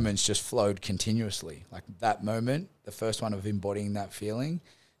those moments just flowed continuously. Like that moment, the first one of embodying that feeling,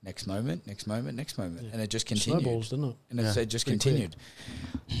 next moment. Yeah. And it just continued. Snowballs, didn't it? And it just continued.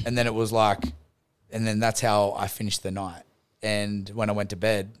 And then it was like, and then that's how I finished the night. And when I went to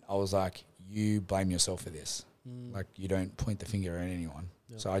bed, I was like, you blame yourself for this. Like, you don't point the finger at anyone.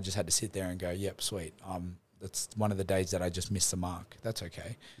 Yep. So I just had to sit there and go, yep, sweet. That's one of the days that I just missed the mark. That's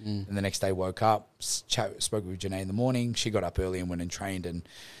okay. And the next day woke up, spoke with Janae in the morning. She got up early and went and trained and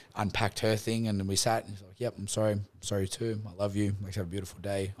unpacked her thing. And then we sat and she's like, yep, I'm sorry. I'm sorry too. I love you. Let's have a beautiful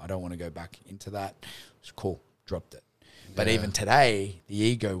day. I don't want to go back into that. It's cool. Dropped it. But even today, the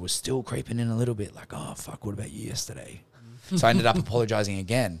ego was still creeping in a little bit like, oh, fuck, what about you yesterday? So I ended up apologizing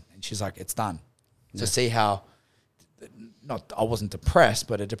again. And she's like, it's done. So see how... I wasn't depressed,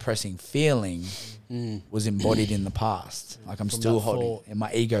 but a depressing feeling was embodied in the past. Like, I'm still holding, and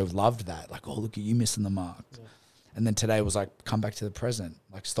my ego loved that. Like, oh, look at you missing the mark. Yeah. And then today was like, come back to the present.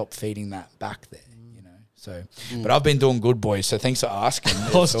 Like, stop feeding that back there, you know. So, but I've been doing good, boys. So thanks for asking.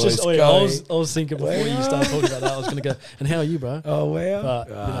 I was thinking before you started talking about that, I was going to go, and how are you, bro? Oh, well. But,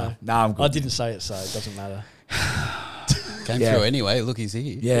 you know, I'm good. I didn't say it, so it doesn't matter. Came through anyway. Look, he's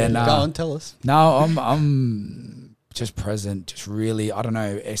here. Yeah, no. Go on, tell us. No, I'm just present, just really, I don't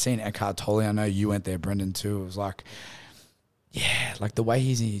know, seeing Eckhart Tolle, I know you went there, Brendan, too. It was like, yeah, like the way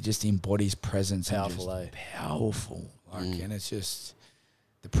he just embodies presence. Powerful, and just powerful. Like, and it's just,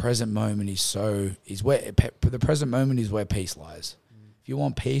 the present moment is where the present moment is where peace lies. If you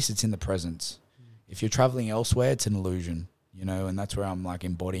want peace, it's in the presence. If you're traveling elsewhere, it's an illusion. you know, and that's where I'm like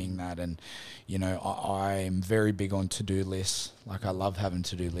embodying that. And, you know, I am very big on to-do lists. Like, I love having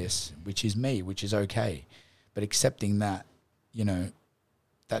to-do lists, which is me, which is okay. But accepting that, you know,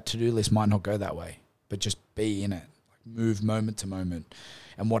 that to-do list might not go that way, but just be in it, like move moment to moment.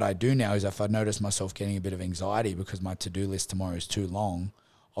 And what I do now is if I notice myself getting a bit of anxiety because my to-do list tomorrow is too long,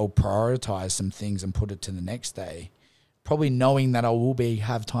 I'll prioritize some things and put it to the next day, probably knowing that I will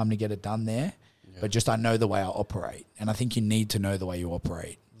have time to get it done there, but just I know the way I operate. And I think you need to know the way you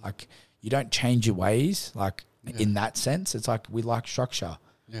operate. Like, you don't change your ways, like in that sense. It's like we like structure.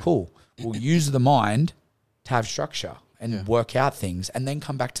 Cool. We'll use the mind to have structure and work out things and then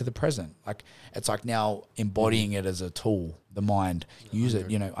come back to the present. Like, it's like now embodying it as a tool, the mind. Use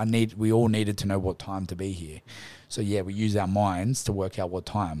it. You know, we all needed to know what time to be here. So yeah, we use our minds to work out what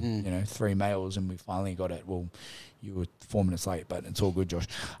time, you know, 3 males, and we finally got it. Well, you were 4 minutes late, but it's all good, Josh.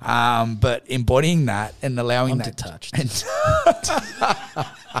 But embodying that and allowing that. Detached.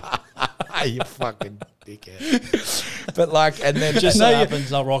 You fucking dickhead. But like, and then Just so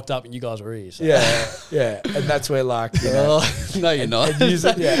happens I rocked up and you guys were here. So. yeah. And that's where like, you know, No, you're not. and use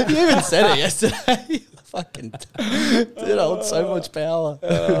it, yeah. You even said it yesterday. Fucking dude, I hold so much power.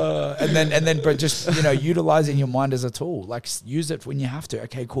 And then, but just, you know, utilizing your mind as a tool. Like, use it when you have to.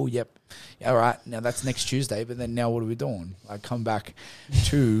 Okay, cool. Yep. All right. Now that's next Tuesday. But then now what are we doing? Like, come back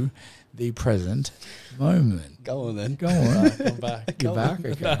to the present moment. Go on then. Go on. Come back. You're back.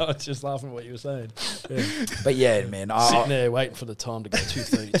 Okay. No, I was just laughing at what you were saying. Yeah. But yeah, man. Sitting there waiting for the time to go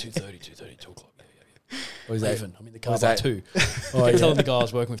 2:30, 2 o'clock. What is that? Leaving. I'm in the car Was by that- 2. Oh, I kept yeah. telling the guy I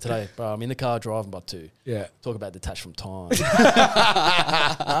was working with today, bro, I'm in the car driving by 2. Yeah. Talk about detached from time.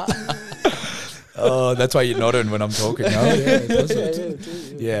 Oh, that's why you're nodding when I'm talking. Oh,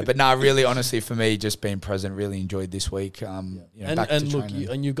 yeah. But no, really, honestly, for me, just being present, really enjoyed this week. You know, back and to look,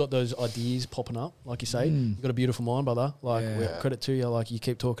 training. you've got those ideas popping up, like you say. You've got a beautiful mind, brother. Like, credit to you. Like, you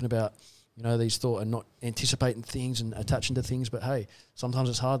keep talking about, you know, these thoughts and not anticipating things and attaching to things. But hey, sometimes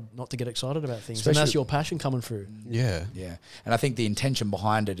it's hard not to get excited about things. And that's your passion coming through. Yeah. Yeah. And I think the intention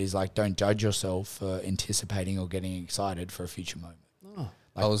behind it is like, don't judge yourself for anticipating or getting excited for a future moment. Oh.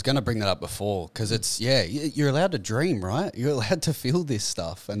 I was going to bring that up before because it's, you're allowed to dream, right? You're allowed to feel this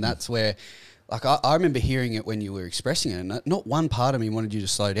stuff. And that's where, like, I remember hearing it when you were expressing it. And not one part of me wanted you to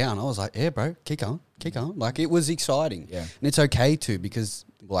slow down. I was like, yeah, bro, keep going. Like, it was exciting. Yeah. And it's okay to, because,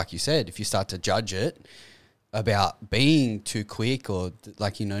 like you said, if you start to judge it about being too quick or,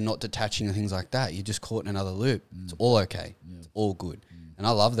 like, you know, not detaching and things like that, you're just caught in another loop. It's all okay. It's all good. And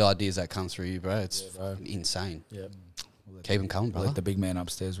I love the ideas that come through you, bro. It's insane. Yeah. Keep them coming, brother. Let the big man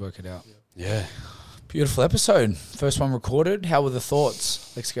upstairs work it out. Yeah. Beautiful episode. First one recorded. How were the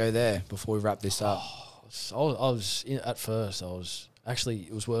thoughts? Let's go there before we wrap this up. I was at first,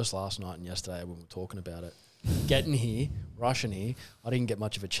 it was worse last night and yesterday when we were talking about it. Getting here, rushing here, I didn't get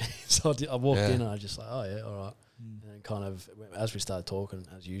much of a chance. I walked in and I was just like, oh yeah, all right. And then kind of, as we started talking,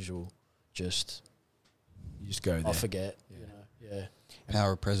 as usual, You just go there. I forget. You know, yeah.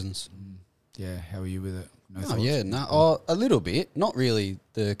 Power of presence. Yeah. How are you with it? No Oh, thoughts? yeah, no, a little bit. Not really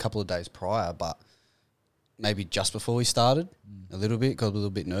the couple of days prior, but maybe just before we started, a little bit. Got a little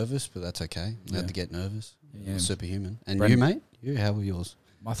bit nervous, but that's okay. I had to get nervous. Yeah. Superhuman. And Brendan- you, mate? You, how were yours?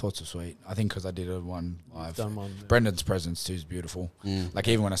 My thoughts are sweet. I think because I did one live. Done one. Brendan's presence too is beautiful. Like,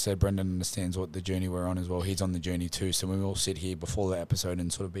 even when I said Brendan understands what the journey we're on as well, he's on the journey too. So when we all sit here before the episode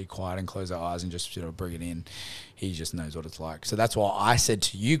and sort of be quiet and close our eyes and just sort of bring it in, he just knows what it's like. So that's why I said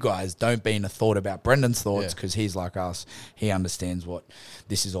to you guys, don't be in a thought about Brendan's thoughts, because he's like us. He understands what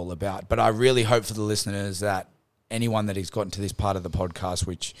this is all about. But I really hope for the listeners that anyone that has gotten to this part of the podcast,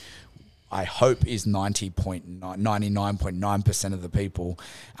 which I hope is 99.9% of the people,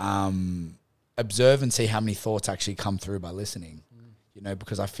 observe and see how many thoughts actually come through by listening. You know,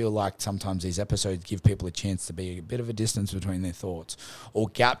 because I feel like sometimes these episodes give people a chance to be a bit of a distance between their thoughts or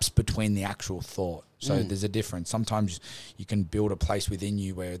gaps between the actual thought. So there's a difference. Sometimes you can build a place within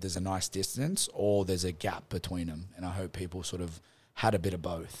you where there's a nice distance or there's a gap between them. And I hope people sort of had a bit of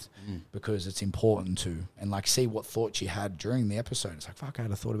both because it's important to, and like, see what thoughts you had during the episode. It's like, fuck, I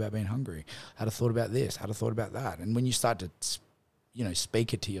had a thought about being hungry. I had a thought about this. I had a thought about that. And when you start to, you know,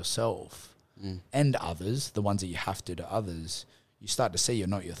 speak it to yourself and others, the ones that you have to others, you start to see you're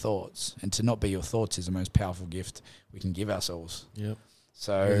not your thoughts. And to not be your thoughts is the most powerful gift we can give ourselves. Yep.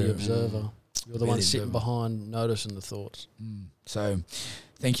 So You're the observer. You're the Be one the sitting observer. behind, noticing the thoughts. So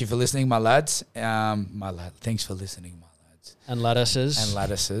thank you for listening, my lads. Thanks for listening, my lads. And lattices. And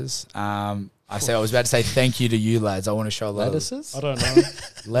lattices. I I was about to say thank you to you lads. I want to show a lot of Lettuces? I don't know.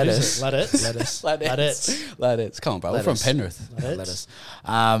 lettuce. Lettuce. Lettuce. Come on, bro. We're from Lettuce. Penrith. Lettuce.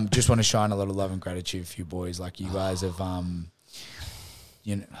 Just want to shine a lot of love and gratitude for you boys. Like you guys have,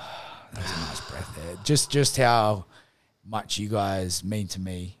 you know, that was a nice breath there. Just how much you guys mean to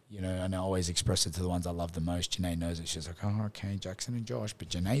me, you know, and I always express it to the ones I love the most. Janae knows it. She's like, oh, okay, Jackson and Josh, but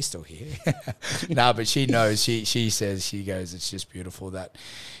Janae's still here. No, but she knows. She says, she goes, it's just beautiful that,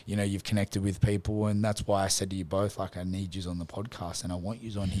 you know, you've connected with people. And that's why I said to you both, like, I need yous on the podcast and I want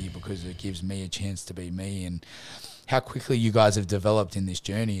yous on here because it gives me a chance to be me. And how quickly you guys have developed in this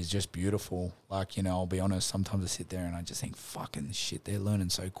journey is just beautiful. Like, you know, I'll be honest, sometimes I sit there and I just think, fucking shit, they're learning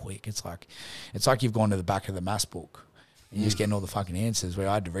so quick. It's like you've gone to the back of the maths book. You're just getting all the fucking answers where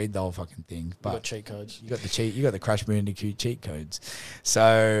I had to read the whole fucking thing. But You got cheat codes. you got the Crash Bandicoot cheat codes.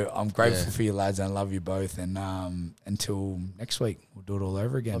 So I'm grateful for you lads and I love you both. And until next week, we'll do it all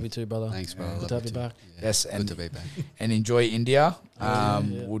over again. Love you too, brother. Thanks, bro. Good to have you back. Yeah, Yes, good and to be back. and enjoy India. Yeah.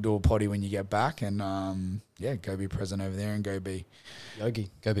 We'll do a potty when you get back, and go be present over there and go be Yogi.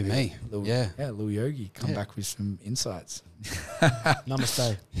 Go be me. little, Yeah. little Yogi. Come Yeah. back with some insights.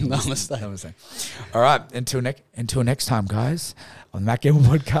 Namaste. Namaste. Namaste. All right, until next time, guys, on the Matt Gamble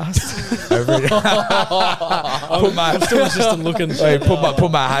podcast. Over I'm still just looking. Hey, put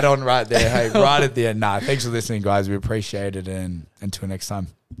my hat on right there. Hey, right at the end. Nah, thanks for listening, guys. We appreciate it, and until next time.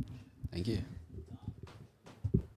 Thank you.